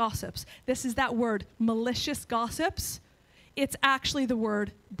gossips. This is that word, malicious gossips. It's actually the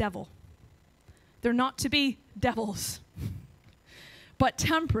word devil. They're not to be devils, but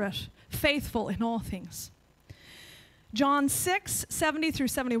temperate, faithful in all things. John 6, 70 through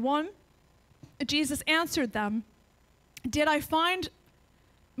 71. Jesus answered them, Did I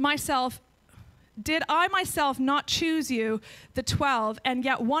myself not choose you, the 12, and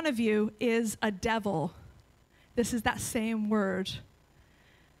yet one of you is a devil? This is that same word.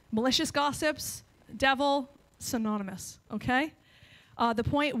 Malicious gossips, devil, synonymous, okay? The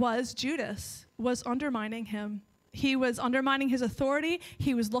point was Judas was undermining him. He was undermining his authority.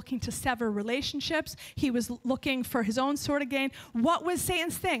 He was looking to sever relationships. He was looking for his own sort of gain. What was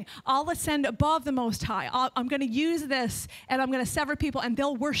Satan's thing? I'll ascend above the Most High. I'm going to use this, and I'm going to sever people, and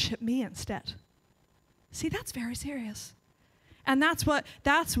they'll worship me instead. See, that's very serious. And that's what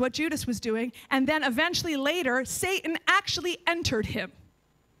Judas was doing. And then eventually later, Satan actually entered him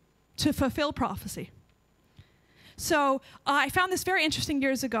to fulfill prophecy. So I found this very interesting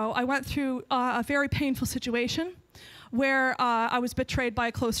years ago. I went through a very painful situation where I was betrayed by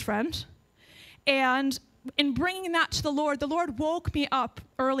a close friend. And in bringing that to the Lord woke me up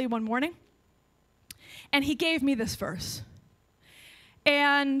early one morning, and he gave me this verse.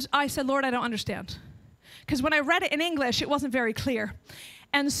 And I said, Lord, I don't understand. Because when I read it in English, it wasn't very clear.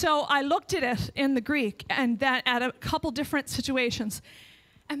 And so I looked at it in the Greek and then at a couple different situations.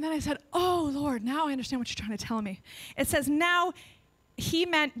 And then I said, oh, Lord, now I understand what you're trying to tell me. It says, now he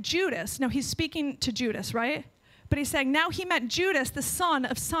meant Judas. Now he's speaking to Judas, right? But he's saying, now he meant Judas, the son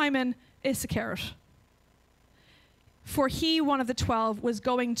of Simon Iscariot. For he, one of the 12, was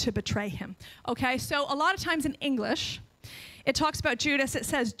going to betray him. Okay, so a lot of times in English, it talks about Judas. It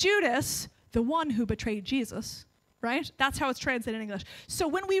says, Judas, the one who betrayed Jesus, right? That's how it's translated in English. So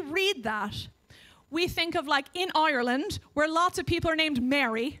when we read that, we think of like in Ireland, where lots of people are named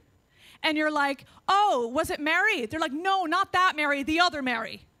Mary, and you're like, oh, was it Mary? They're like, no, not that Mary, the other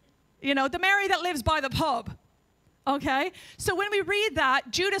Mary. You know, the Mary that lives by the pub, okay? So when we read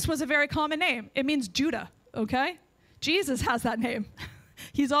that, Judas was a very common name. It means Judah, okay? Jesus has that name.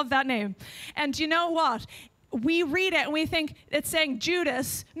 He's of that name. And you know what? We read it and we think it's saying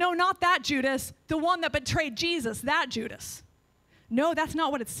Judas. No, not that Judas, the one that betrayed Jesus, that Judas. No, that's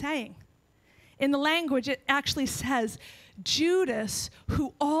not what it's saying. In the language, it actually says, Judas,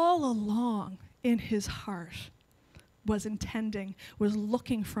 who all along in his heart was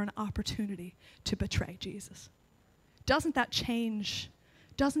looking for an opportunity to betray Jesus. Doesn't that change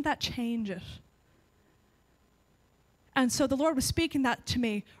it? And so the Lord was speaking that to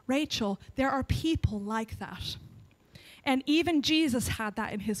me, Rachel, there are people like that. And even Jesus had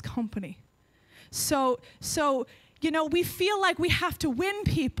that in his company. So you know, we feel like we have to win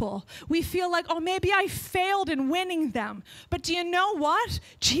people. We feel like, oh, maybe I failed in winning them. But do you know what?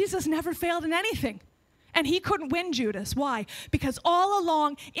 Jesus never failed in anything. And he couldn't win Judas. Why? Because all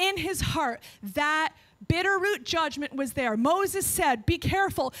along in his heart, that bitter root judgment was there. Moses said, be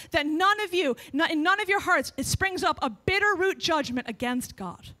careful that in none of your hearts, it springs up a bitter root judgment against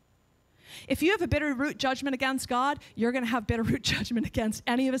God. If you have a bitter root judgment against God, you're going to have bitter root judgment against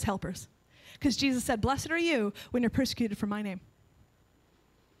any of his helpers. Because Jesus said, blessed are you when you're persecuted for my name.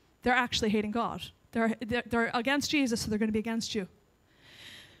 They're actually hating God. They're against Jesus, so they're going to be against you.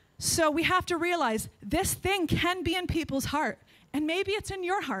 So we have to realize this thing can be in people's heart, and maybe it's in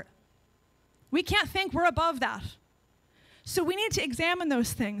your heart. We can't think we're above that. So we need to examine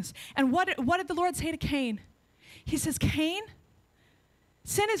those things. And what did the Lord say to Cain? He says, Cain,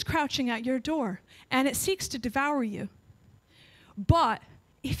 sin is crouching at your door, and it seeks to devour you. But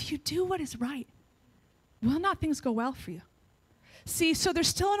if you do what is right, will not things go well for you? See, so there's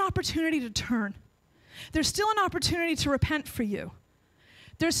still an opportunity to turn. There's still an opportunity to repent for you.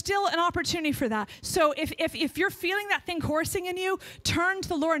 There's still an opportunity for that. So if you're feeling that thing coursing in you, turn to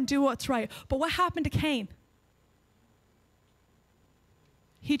the Lord and do what's right. But what happened to Cain?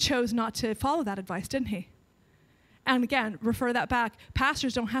 he chose not to follow that advice, didn't he? And again, refer that back.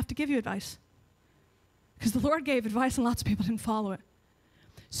 Pastors don't have to give you advice, because the Lord gave advice and lots of people didn't follow it.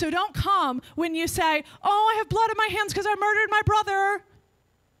 So don't come when you say, oh, I have blood in my hands because I murdered my brother,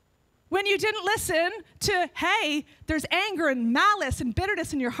 when you didn't listen to, hey, there's anger and malice and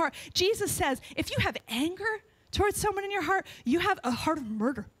bitterness in your heart. Jesus says, if you have anger towards someone in your heart, you have a heart of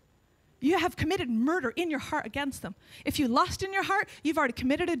murder. You have committed murder in your heart against them. If you lust in your heart, you've already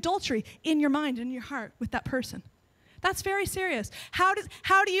committed adultery in your mind and in your heart with that person. That's very serious.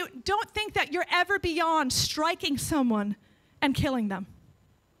 Don't think that you're ever beyond striking someone and killing them.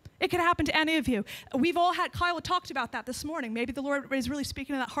 It could happen to any of you. We've all had, Kyle talked about that this morning. Maybe the Lord is really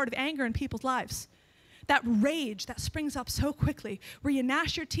speaking to that heart of anger in people's lives. That rage that springs up so quickly, where you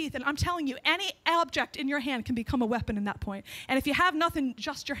gnash your teeth, and I'm telling you, any object in your hand can become a weapon in that point. And if you have nothing,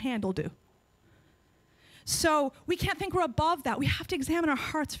 just your hand will do. So we can't think we're above that. We have to examine our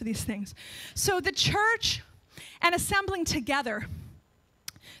hearts for these things. So the church and assembling together,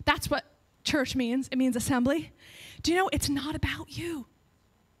 that's what church means. It means assembly. Do you know, it's not about you.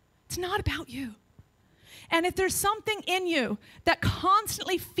 It's not about you. And if there's something in you that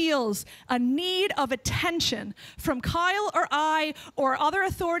constantly feels a need of attention from Kyle or I or other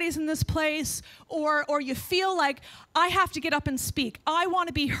authorities in this place, or you feel like, I have to get up and speak, I want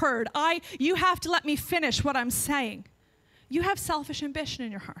to be heard, you have to let me finish what I'm saying, you have selfish ambition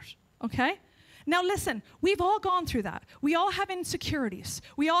in your heart, okay? Now listen, we've all gone through that. We all have insecurities.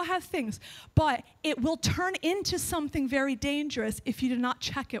 We all have things. But it will turn into something very dangerous if you do not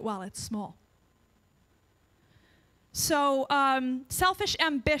check it while it's small. So selfish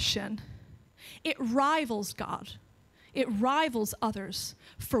ambition, it rivals God. It rivals others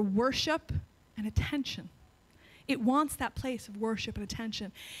for worship and attention. It wants that place of worship and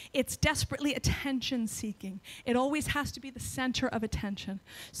attention. It's desperately attention-seeking. It always has to be the center of attention.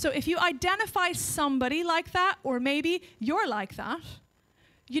 So if you identify somebody like that, or maybe you're like that,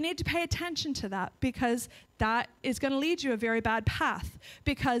 you need to pay attention to that, because that is going to lead you a very bad path.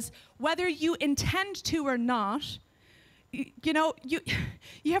 Because whether you intend to or not, you know, you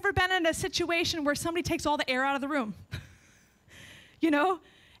ever been in a situation where somebody takes all the air out of the room? You know?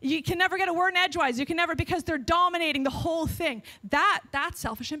 You can never get a word in edgewise. You can never, because they're dominating the whole thing. That's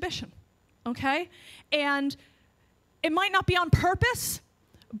selfish ambition, okay? And it might not be on purpose,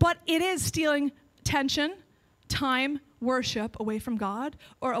 but it is stealing attention, time, worship away from God,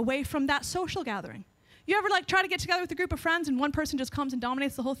 or away from that social gathering. You ever like try to get together with a group of friends and one person just comes and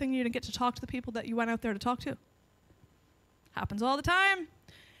dominates the whole thing and you didn't get to talk to the people that you went out there to talk to? Happens all the time.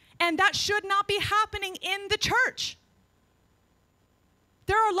 And that should not be happening in the church.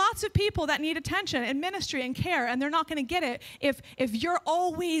 There are lots of people that need attention and ministry and care, and they're not going to get it if you're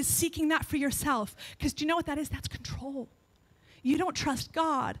always seeking that for yourself. Because do you know what that is? That's control. You don't trust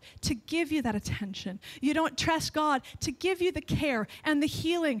God to give you that attention. You don't trust God to give you the care and the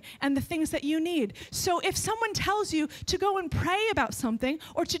healing and the things that you need. So if someone tells you to go and pray about something,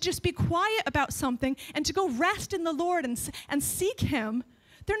 or to just be quiet about something and to go rest in the Lord and seek Him,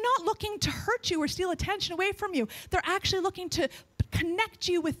 they're not looking to hurt you or steal attention away from you. They're actually looking to connect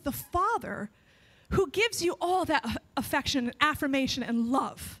you with the Father, who gives you all that affection and affirmation and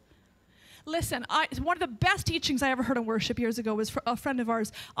love. Listen, one of the best teachings I ever heard on worship years ago was from a friend of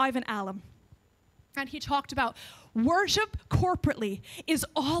ours, Ivan Allen. And he talked about worship corporately is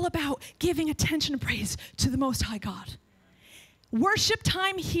all about giving attention and praise to the Most High God. Worship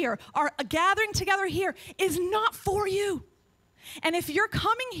time here, our gathering together here, is not for you. And if you're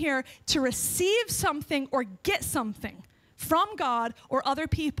coming here to receive something or get something from God or other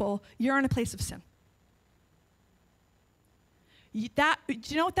people, you're in a place of sin. Do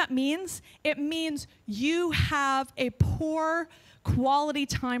you know what that means? It means you have a poor quality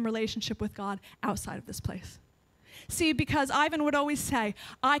time relationship with God outside of this place. See, because Ivan would always say,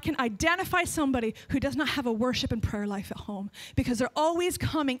 I can identify somebody who does not have a worship and prayer life at home, because they're always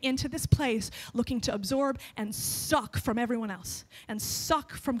coming into this place looking to absorb and suck from everyone else and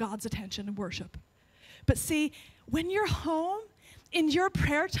suck from God's attention and worship. But see, when you're home, in your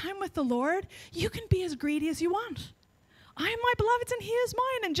prayer time with the Lord, you can be as greedy as you want. I am my beloved's and He is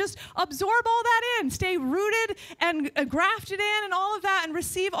mine, and just absorb all that in. Stay rooted and grafted in and all of that, and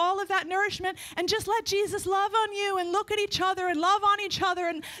receive all of that nourishment, and just let Jesus love on you and look at each other and love on each other,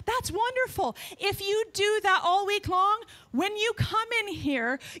 and that's wonderful. If you do that all week long, when you come in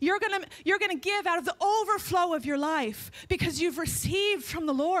here, you're gonna give out of the overflow of your life, because you've received from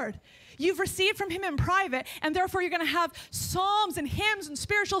the Lord. You've received from Him in private, and therefore you're going to have psalms and hymns and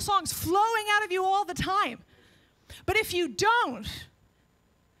spiritual songs flowing out of you all the time. But if you don't,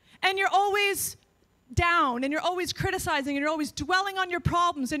 and you're always down, and you're always criticizing, and you're always dwelling on your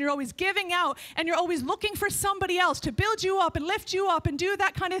problems, and you're always giving out, and you're always looking for somebody else to build you up and lift you up and do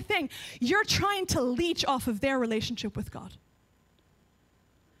that kind of thing, you're trying to leech off of their relationship with God.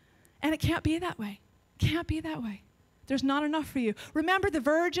 And it can't be that way. Can't be that way. There's not enough for you. Remember the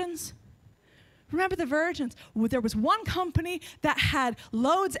virgins? Remember the virgins? Well, there was one company that had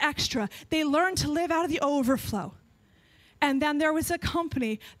loads extra. They learned to live out of the overflow. And then there was a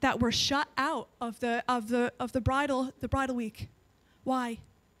company that were shut out of the bridal week. Why?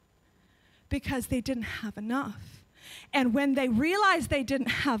 Because they didn't have enough. And when they realized they didn't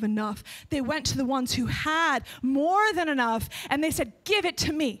have enough, they went to the ones who had more than enough, and they said, give it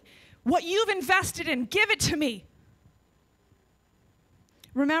to me. What you've invested in, give it to me.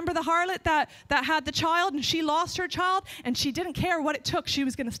 Remember the harlot that had the child, and she lost her child, and she didn't care what it took. She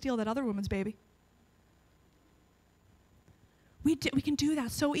was going to steal that other woman's baby. We can do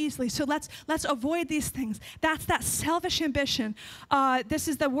that so easily. So let's avoid these things. That's that selfish ambition. This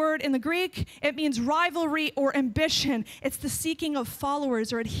is the word in the Greek. It means rivalry or ambition. It's the seeking of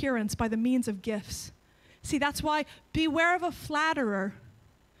followers or adherents by the means of gifts. See, that's why beware of a flatterer.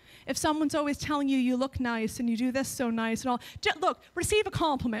 If someone's always telling you, you look nice and you do this so nice and all, look, receive a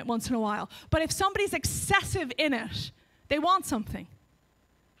compliment once in a while. But if somebody's excessive in it, they want something.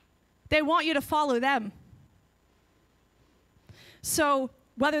 They want you to follow them. So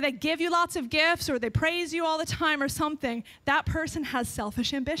whether they give you lots of gifts or they praise you all the time or something, that person has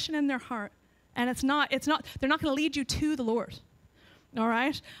selfish ambition in their heart. And they're not going to lead you to the Lord. All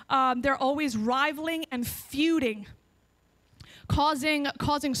right? They're always rivaling and feuding,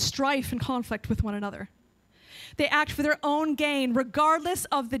 causing strife and conflict with one another. They act for their own gain, regardless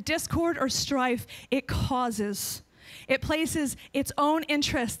of the discord or strife it causes. It places its own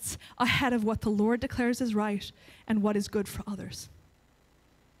interests ahead of what the Lord declares is right and what is good for others.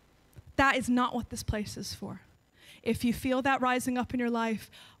 That is not what this place is for. If you feel that rising up in your life,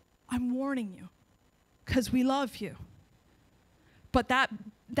 I'm warning you, because we love you. But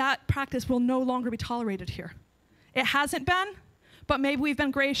that practice will no longer be tolerated here. It hasn't been, but maybe we've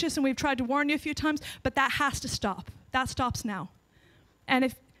been gracious and we've tried to warn you a few times, but that has to stop. That stops now.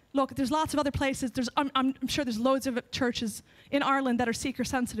 And look, there's lots of other places. I'm sure there's loads of churches in Ireland that are seeker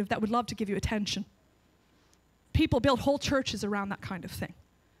sensitive that would love to give you attention. People build whole churches around that kind of thing.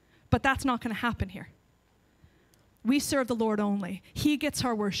 But that's not going to happen here. We serve the Lord only. He gets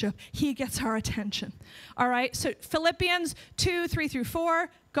our worship. He gets our attention. All right, so Philippians 2, 3 through 4,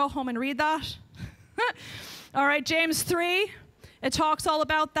 go home and read that. All right, James 3, it talks all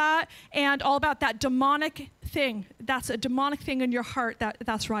about that and all about that demonic thing. That's a demonic thing in your heart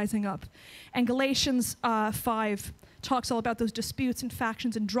that's rising up. And Galatians 5 talks all about those disputes and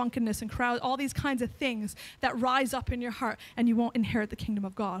factions and drunkenness and crowd, all these kinds of things that rise up in your heart, and you won't inherit the kingdom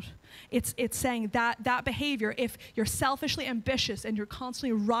of God. It's saying that behavior, if you're selfishly ambitious and you're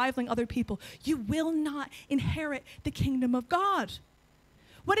constantly rivaling other people, you will not inherit the kingdom of God.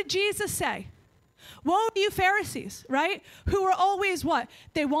 What did Jesus say? Woe to you Pharisees, right? Who are always what?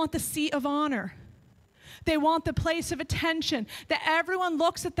 They want the seat of honor. They want the place of attention, that everyone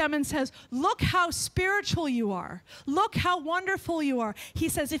looks at them and says, look how spiritual you are. Look how wonderful you are. He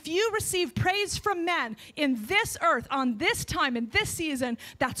says, if you receive praise from men in this earth, on this time, in this season,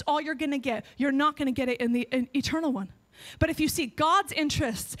 that's all you're going to get. You're not going to get it in the eternal one. But if you see God's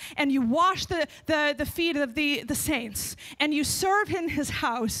interests and you wash the feet of the saints and you serve in his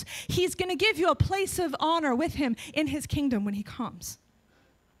house, he's going to give you a place of honor with him in his kingdom when he comes.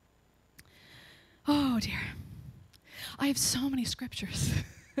 Oh, dear. I have so many scriptures.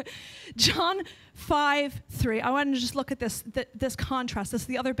 John 5:3. I want to just look at this contrast. This is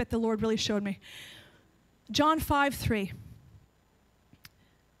the other bit the Lord really showed me. John 5:3.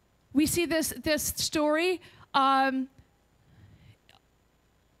 We see this story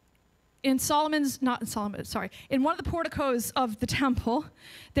in one of the porticos of the temple,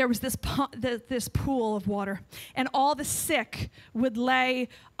 there was this pool of water, and all the sick would lay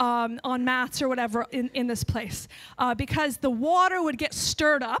on mats or whatever in this place because the water would get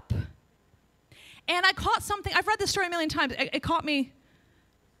stirred up. And I caught something. I've read this story a million times. It caught me.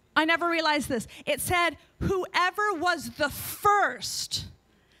 I never realized this. It said, whoever was the first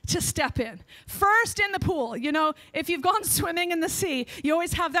to step in. First in the pool. You know, if you've gone swimming in the sea, you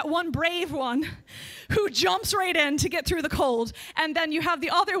always have that one brave one who jumps right in to get through the cold. And then you have the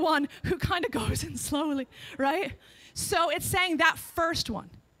other one who kind of goes in slowly, right? So it's saying that first one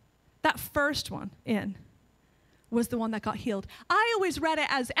in was the one that got healed. I always read it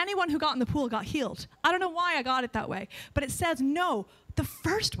as anyone who got in the pool got healed. I don't know why I got it that way. But it says, no, the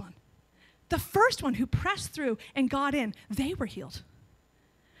first one who pressed through and got in, they were healed.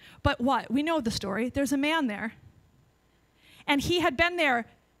 But what? We know the story. There's a man there. And he had been there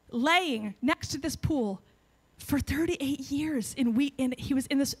laying next to this pool for 38 years. He was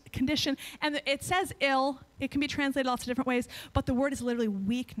in this condition. And it says ill. It can be translated lots of different ways. But the word is literally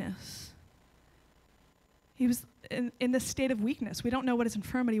weakness. He was in this state of weakness. We don't know what his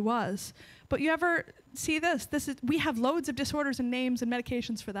infirmity was. But you ever see this? We have loads of disorders and names and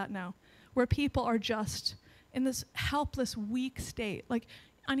medications for that now, where people are just in this helpless, weak state. Like,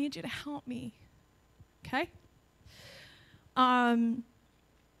 I need you to help me. Okay?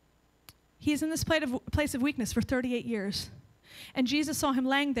 He's in this place of weakness for 38 years. And Jesus saw him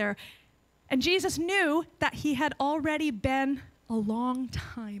laying there. And Jesus knew that he had already been a long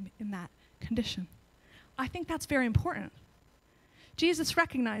time in that condition. I think that's very important. Jesus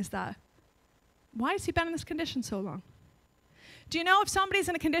recognized that. Why has he been in this condition so long? Do you know if somebody's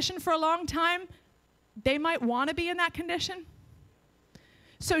in a condition for a long time, they might want to be in that condition?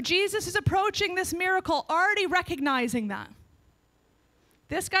 So Jesus is approaching this miracle already recognizing that.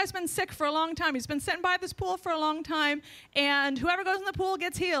 This guy's been sick for a long time. He's been sitting by this pool for a long time, and whoever goes in the pool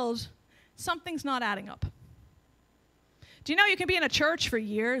gets healed. Something's not adding up. Do you know you can be in a church for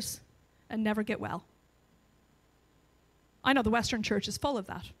years and never get well? I know the Western church is full of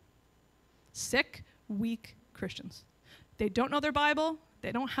that. Sick, weak Christians. They don't know their Bible,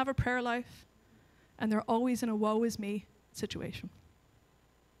 they don't have a prayer life, and they're always in a woe is me situation.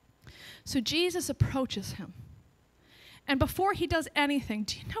 So Jesus approaches him. And before he does anything,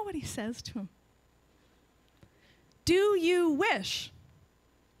 do you know what he says to him? Do you wish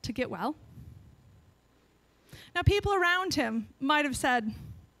to get well? Now, people around him might have said,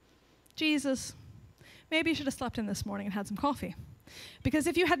 Jesus, maybe you should have slept in this morning and had some coffee. Because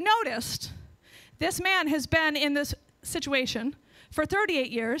if you had noticed, this man has been in this situation for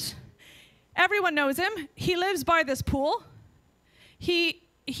 38 years. Everyone knows him. He lives by this pool.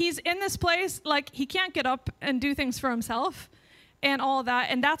 He's in this place, like he can't get up and do things for himself and all of that.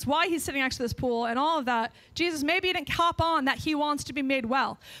 And that's why he's sitting next to this pool and all of that. Jesus, maybe he didn't cop on that he wants to be made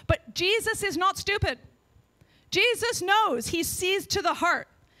well. But Jesus is not stupid. Jesus knows. He sees to the heart.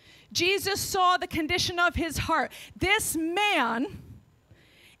 Jesus saw the condition of his heart. This man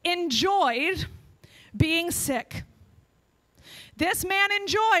enjoyed being sick. This man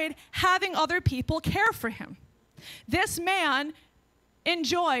enjoyed having other people care for him. This man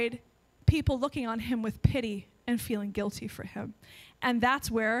enjoyed people looking on him with pity and feeling guilty for him. And that's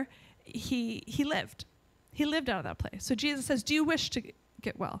where he lived. He lived out of that place. So Jesus says, do you wish to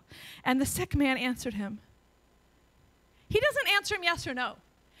get well? And the sick man answered him. He doesn't answer him yes or no.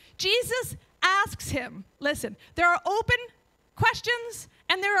 Jesus asks him, listen, there are open questions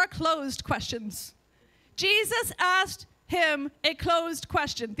and there are closed questions. Jesus asked him a closed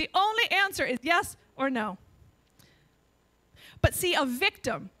question. The only answer is yes or no. But see, a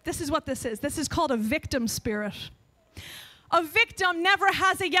victim, this is what this is. This is called a victim spirit. A victim never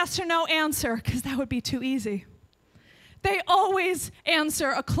has a yes or no answer because that would be too easy. They always answer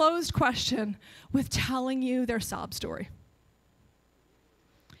a closed question with telling you their sob story.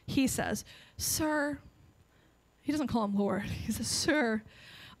 He says, sir, he doesn't call him Lord. He says, sir,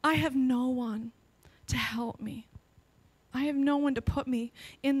 I have no one to help me. I have no one to put me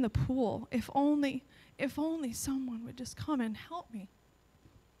in the pool. If only someone would just come and help me.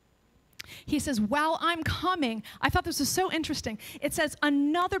 He says, while I'm coming, I thought this was so interesting. It says,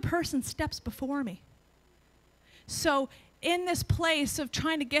 another person steps before me. So in this place of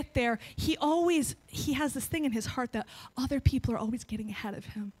trying to get there, he has this thing in his heart that other people are always getting ahead of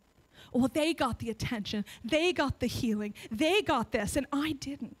him. Well, they got the attention. They got the healing. They got this, and I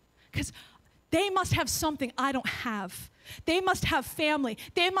didn't. Because they must have something I don't have. They must have family.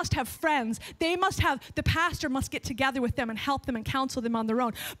 They must have friends. The pastor must get together with them and help them and counsel them on their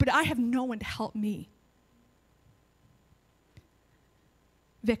own. But I have no one to help me.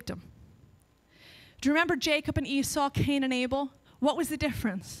 Victim. Do you remember Jacob and Esau, Cain and Abel? What was the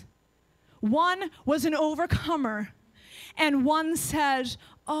difference? One was an overcomer, and one said,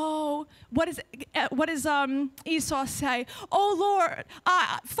 oh, what does Esau say? Oh, Lord,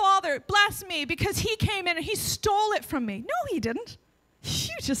 Father, bless me, because he came in and he stole it from me. No, he didn't.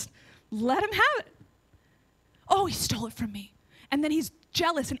 You just let him have it. Oh, he stole it from me. And then he's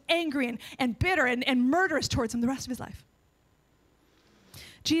jealous and angry and bitter and murderous towards him the rest of his life.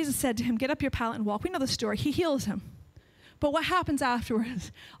 Jesus said to him, get up your pallet and walk. We know the story. He heals him. But what happens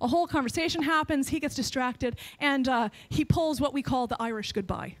afterwards? A whole conversation happens. He gets distracted, and he pulls what we call the Irish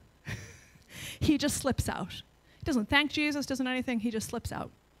goodbye. He just slips out. He doesn't thank Jesus, doesn't anything. He just slips out.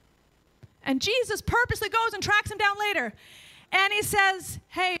 And Jesus purposely goes and tracks him down later. And he says,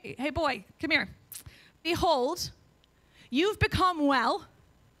 hey boy, come here. Behold, you've become well.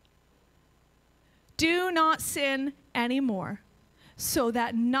 Do not sin anymore, so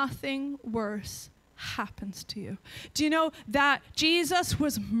that nothing worse happens to you. Do you know that Jesus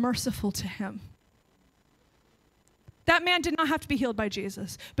was merciful to him? That man did not have to be healed by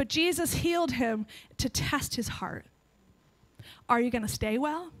Jesus, but Jesus healed him to test his heart. Are you going to stay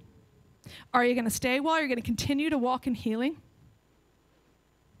well? Are you going to stay well? Are you going to continue to walk in healing?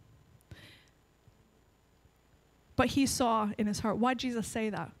 But he saw in his heart. Why did Jesus say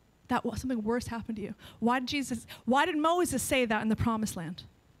that? That something worse happened to you. Why did Moses say that in the promised land?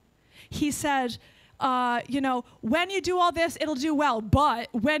 He said, when you do all this, it'll do well. But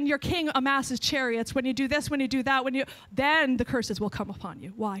when your king amasses chariots, when you do this, when you do that, then the curses will come upon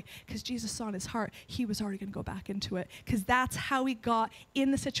you. Why? Because Jesus saw in his heart, he was already going to go back into it. Because that's how he got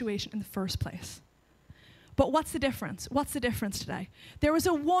in the situation in the first place. But what's the difference? What's the difference today? There was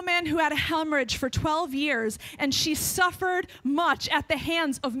a woman who had a hemorrhage for 12 years, and she suffered much at the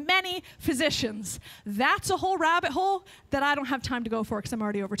hands of many physicians. That's a whole rabbit hole that I don't have time to go for because I'm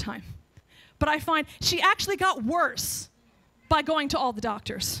already over time. But I find she actually got worse by going to all the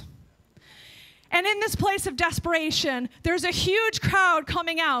doctors. And in this place of desperation, there's a huge crowd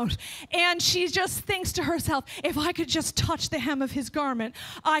coming out, and she just thinks to herself, if I could just touch the hem of his garment,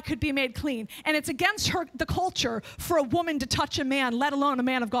 I could be made clean. And it's against the culture for a woman to touch a man, let alone a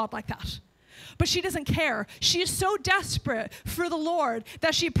man of God like that. But she doesn't care. She is so desperate for the Lord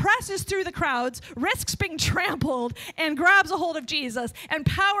that she presses through the crowds, risks being trampled, and grabs a hold of Jesus, and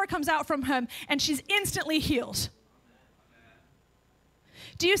power comes out from him, and she's instantly healed.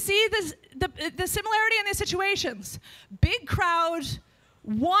 Do you see the similarity in these situations? Big crowd,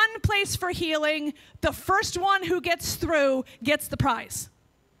 one place for healing. The first one who gets through gets the prize.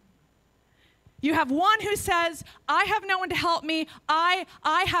 You have one who says, I have no one to help me. I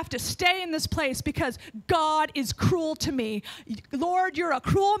have to stay in this place because God is cruel to me. Lord, you're a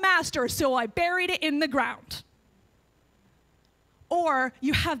cruel master, so I buried it in the ground. Or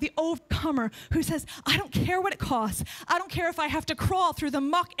you have the overcomer who says, I don't care what it costs. I don't care if I have to crawl through the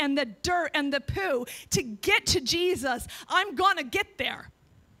muck and the dirt and the poo to get to Jesus. I'm going to get there.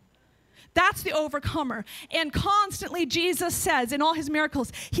 That's the overcomer. And constantly Jesus says in all his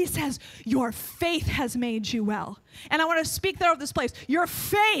miracles, he says, your faith has made you well. And I want to speak that over this place. Your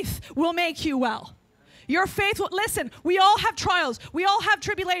faith will make you well. Your faith will, listen, we all have trials. We all have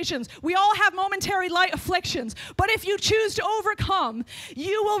tribulations. We all have momentary light afflictions. But if you choose to overcome,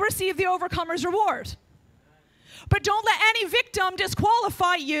 you will receive the overcomer's reward. But don't let any victim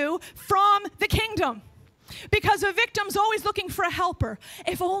disqualify you from the kingdom. Because a victim's always looking for a helper.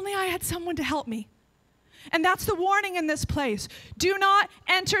 If only I had someone to help me. And that's the warning in this place. Do not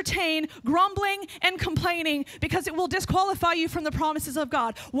entertain grumbling and complaining because it will disqualify you from the promises of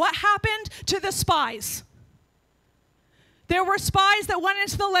God. What happened to the spies? There were spies that went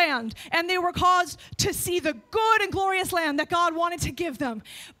into the land, and they were caused to see the good and glorious land that God wanted to give them.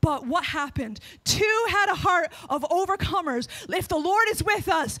 But what happened? Two had a heart of overcomers. If the Lord is with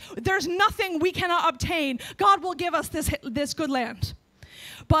us, there's nothing we cannot obtain. God will give us this good land.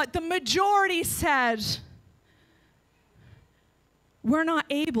 But the majority said, we're not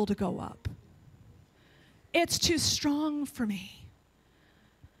able to go up. It's too strong for me.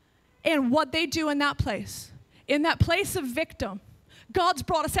 And what they do in that place of victim, God's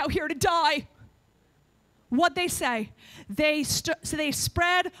brought us out here to die. What they say, they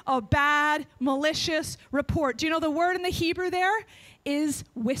spread a bad, malicious report. Do you know the word in the Hebrew there is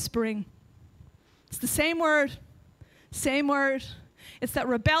whispering? It's the same word, same word. It's that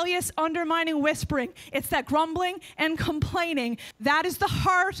rebellious, undermining whispering. It's that grumbling and complaining. That is the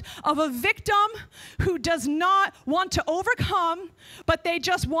heart of a victim who does not want to overcome, but they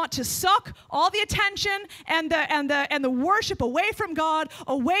just want to suck all the attention and the worship away from God,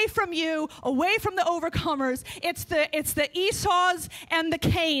 away from you, away from the overcomers. It's the Esau's and the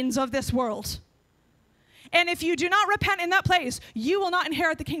Cains of this world. And if you do not repent in that place, you will not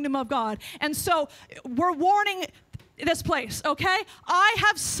inherit the kingdom of God. And so we're warning this place, okay? I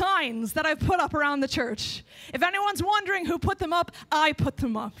have signs that I've put up around the church. If anyone's wondering who put them up, I put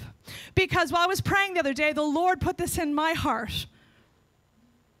them up. Because while I was praying the other day, the Lord put this in my heart.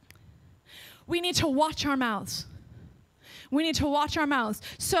 We need to watch our mouths. We need to watch our mouths.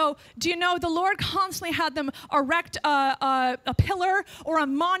 So, do you know the Lord constantly had them erect a pillar or a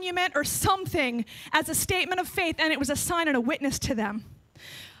monument or something as a statement of faith, and it was a sign and a witness to them.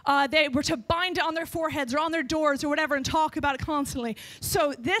 They were to bind it on their foreheads or on their doors or whatever and talk about it constantly.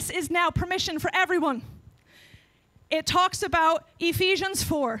 So this is now permission for everyone. It talks about Ephesians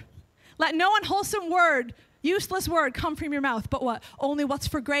 4. Let no unwholesome word Useless word come from your mouth, but what? Only what's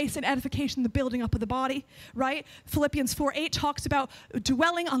for grace and edification, the building up of the body, right? Philippians 4:8 talks about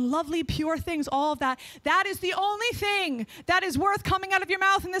dwelling on lovely, pure things, all of that. That is the only thing that is worth coming out of your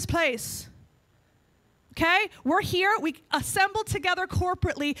mouth in this place. Okay? We're here. We assemble together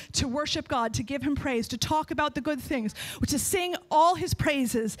corporately to worship God, to give him praise, to talk about the good things, to sing all his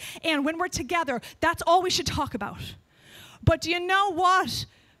praises. And when we're together, that's all we should talk about. But do you know what?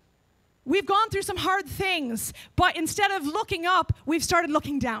 We've gone through some hard things, but instead of looking up, we've started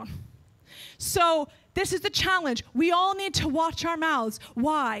looking down. So this is the challenge. We all need to watch our mouths.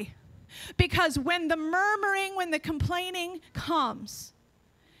 Why? Because when the murmuring, when the complaining comes,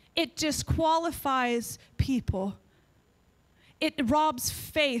 it disqualifies people. It robs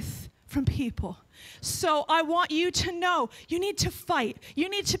faith from people. So I want you to know, you need to fight. You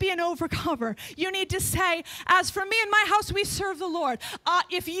need to be an overcomer. You need to say, as for me and my house, we serve the Lord.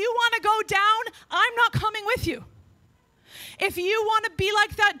 If you want to go down, I'm not coming with you. If you want to be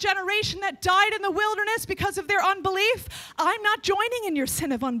like that generation that died in the wilderness because of their unbelief, I'm not joining in your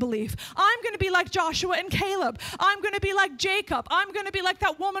sin of unbelief. I'm going to be like Joshua and Caleb. I'm going to be like Jacob. I'm going to be like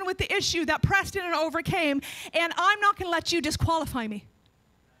that woman with the issue that pressed in and overcame, and I'm not going to let you disqualify me.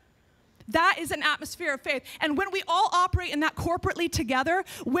 That is an atmosphere of faith. And when we all operate in that corporately together,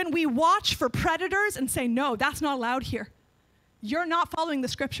 when we watch for predators and say, no, that's not allowed here, you're not following the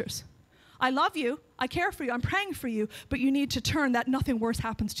scriptures. I love you. I care for you. I'm praying for you. But you need to turn that nothing worse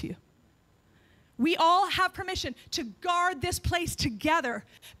happens to you. We all have permission to guard this place together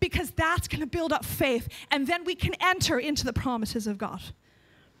because that's going to build up faith. And then we can enter into the promises of God.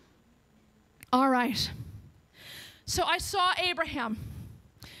 All right. So I saw Abraham.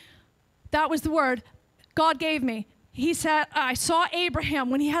 That was the word God gave me. He said, I saw Abraham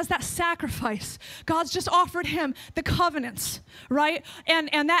when he has that sacrifice. God's just offered him the covenants, right? And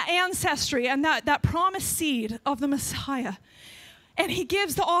that ancestry and that promised seed of the Messiah. And he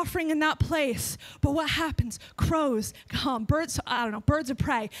gives the offering in that place. But what happens? Crows come, birds of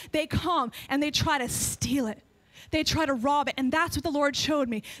prey. They come and they try to steal it. They try to rob it, and that's what the Lord showed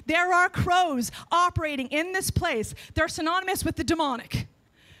me. There are crows operating in this place. They're synonymous with the demonic.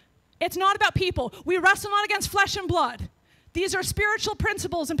 It's not about people. We wrestle not against flesh and blood. These are spiritual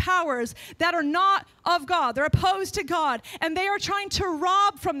principles and powers that are not of God. They're opposed to God, and they are trying to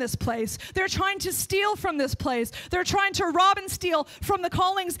rob from this place. They're trying to steal from this place. They're trying to rob and steal from the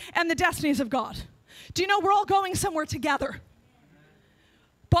callings and the destinies of God. Do you know we're all going somewhere together?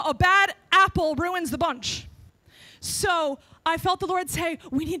 But a bad apple ruins the bunch. So I felt the Lord say,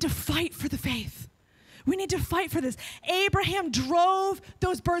 we need to fight for the faith. We need to fight for this. Abraham drove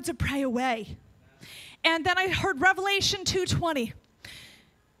those birds of prey away. And then I heard Revelation 2:20.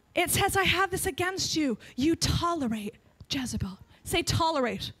 It says, I have this against you. You tolerate Jezebel. Say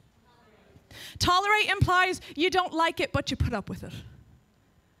tolerate. Tolerate implies you don't like it, but you put up with it.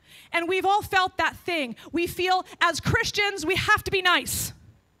 And we've all felt that thing. We feel as Christians, we have to be nice.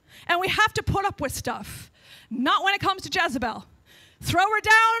 And we have to put up with stuff. Not when it comes to Jezebel. Throw her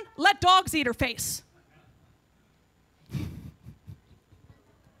down, let dogs eat her face.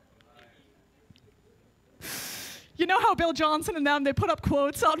 You know how Bill Johnson and them, they put up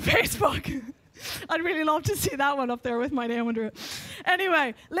quotes on Facebook? I'd really love to see that one up there with my name under it.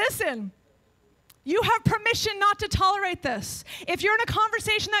 Anyway, listen. You have permission not to tolerate this. If you're in a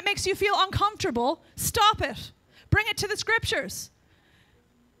conversation that makes you feel uncomfortable, stop it. Bring it to the scriptures.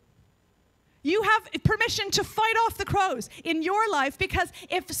 You have permission to fight off the crows in your life, because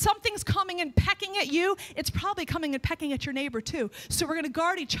if something's coming and pecking at you, it's probably coming and pecking at your neighbor too. So we're going to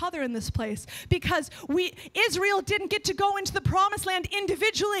guard each other in this place, because Israel didn't get to go into the promised land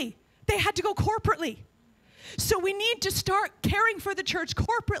individually. They had to go corporately. So we need to start caring for the church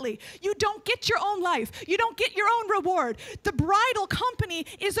corporately. You don't get your own life. You don't get your own reward. The bridal company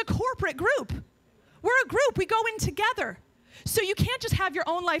is a corporate group. We're a group. We go in together. So you can't just have your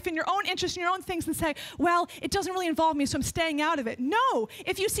own life and your own interests and your own things and say, well, it doesn't really involve me, so I'm staying out of it. No.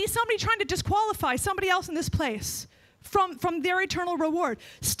 If you see somebody trying to disqualify somebody else in this place from their eternal reward,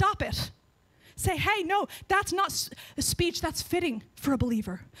 stop it. Say, hey, no, that's not a speech that's fitting for a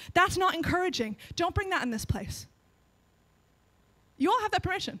believer. That's not encouraging. Don't bring that in this place. You all have that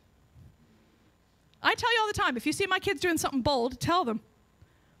permission. I tell you all the time, if you see my kids doing something bold, tell them.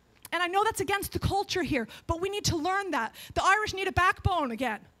 And I know that's against the culture here, but we need to learn that. The Irish need a backbone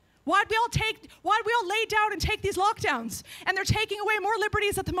again. Why'd we all lay down and take these lockdowns? And they're taking away more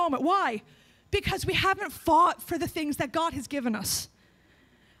liberties at the moment. Why? Because we haven't fought for the things that God has given us.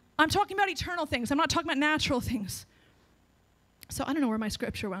 I'm talking about eternal things. I'm not talking about natural things. So I don't know where my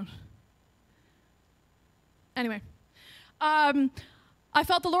scripture went. Anyway, I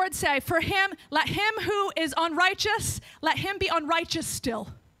felt the Lord say, for him, let him who is unrighteous, let him be unrighteous still.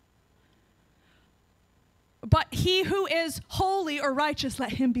 But he who is holy or righteous,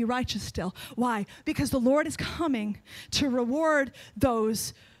 let him be righteous still. Why? Because the Lord is coming to reward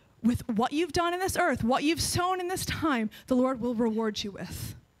those with what you've done in this earth, what you've sown in this time, the Lord will reward you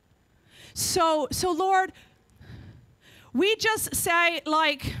with. So Lord, we just say,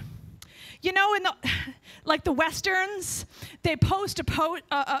 like, you know, in the Westerns, they post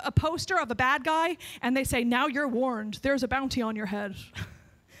a poster of a bad guy, and they say, now you're warned. There's a bounty on your head.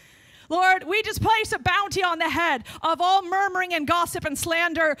 Lord, we just place a bounty on the head of all murmuring and gossip and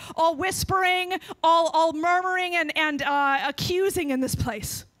slander, all whispering, all murmuring and accusing in this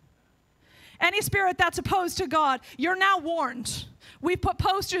place. Any spirit that's opposed to God, you're now warned. We've put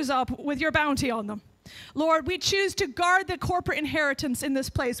posters up with your bounty on them. Lord, we choose to guard the corporate inheritance in this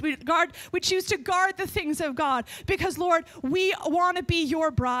place. We choose to guard the things of God because, Lord, we want to be your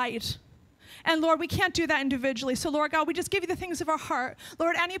bride. And Lord, we can't do that individually. So Lord God, we just give you the things of our heart.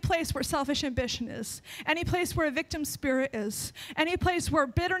 Lord, any place where selfish ambition is, any place where a victim spirit is, any place where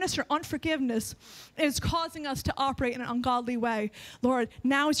bitterness or unforgiveness is causing us to operate in an ungodly way, Lord,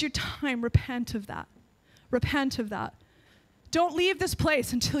 now is your time. Repent of that. Repent of that. Don't leave this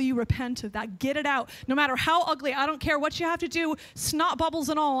place until you repent of that. Get it out. No matter how ugly, I don't care what you have to do, snot bubbles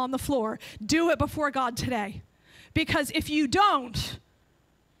and all on the floor. Do it before God today. Because if you don't,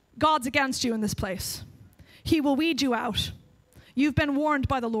 God's against you in this place. He will weed you out. You've been warned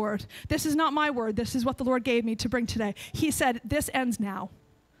by the Lord. This is not my word. This is what the Lord gave me to bring today. He said, this ends now.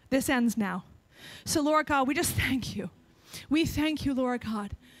 This ends now. So Lord God, we just thank you. We thank you, Lord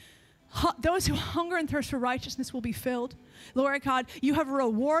God. Those who hunger and thirst for righteousness will be filled. Lord God, you have a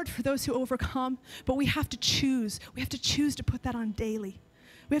reward for those who overcome, but we have to choose. We have to choose to put that on daily.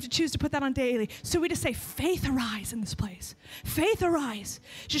 We have to choose to put that on daily. So we just say, faith arise in this place. Faith arise.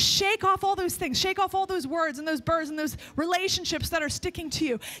 Just shake off all those things. Shake off all those words and those birds and those relationships that are sticking to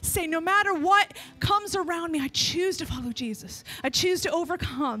you. Say, no matter what comes around me, I choose to follow Jesus. I choose to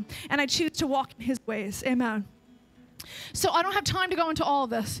overcome, and I choose to walk in his ways. Amen. So I don't have time to go into all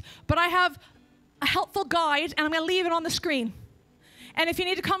of this, but I have a helpful guide, and I'm going to leave it on the screen. And if you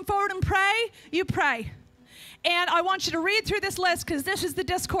need to come forward and pray, you pray. And I want you to read through this list because this is the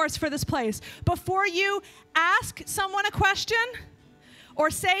discourse for this place. Before you ask someone a question or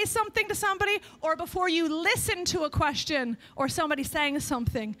say something to somebody, or before you listen to a question or somebody saying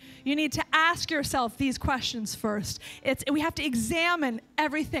something, you need to ask yourself these questions first. We have to examine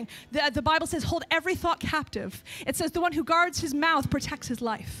everything. The Bible says, hold every thought captive. It says the one who guards his mouth protects his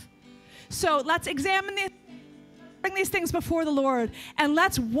life. So let's examine bring these things before the Lord, and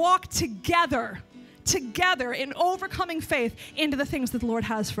let's walk together in overcoming faith into the things that the Lord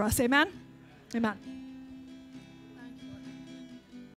has for us. Amen? Amen.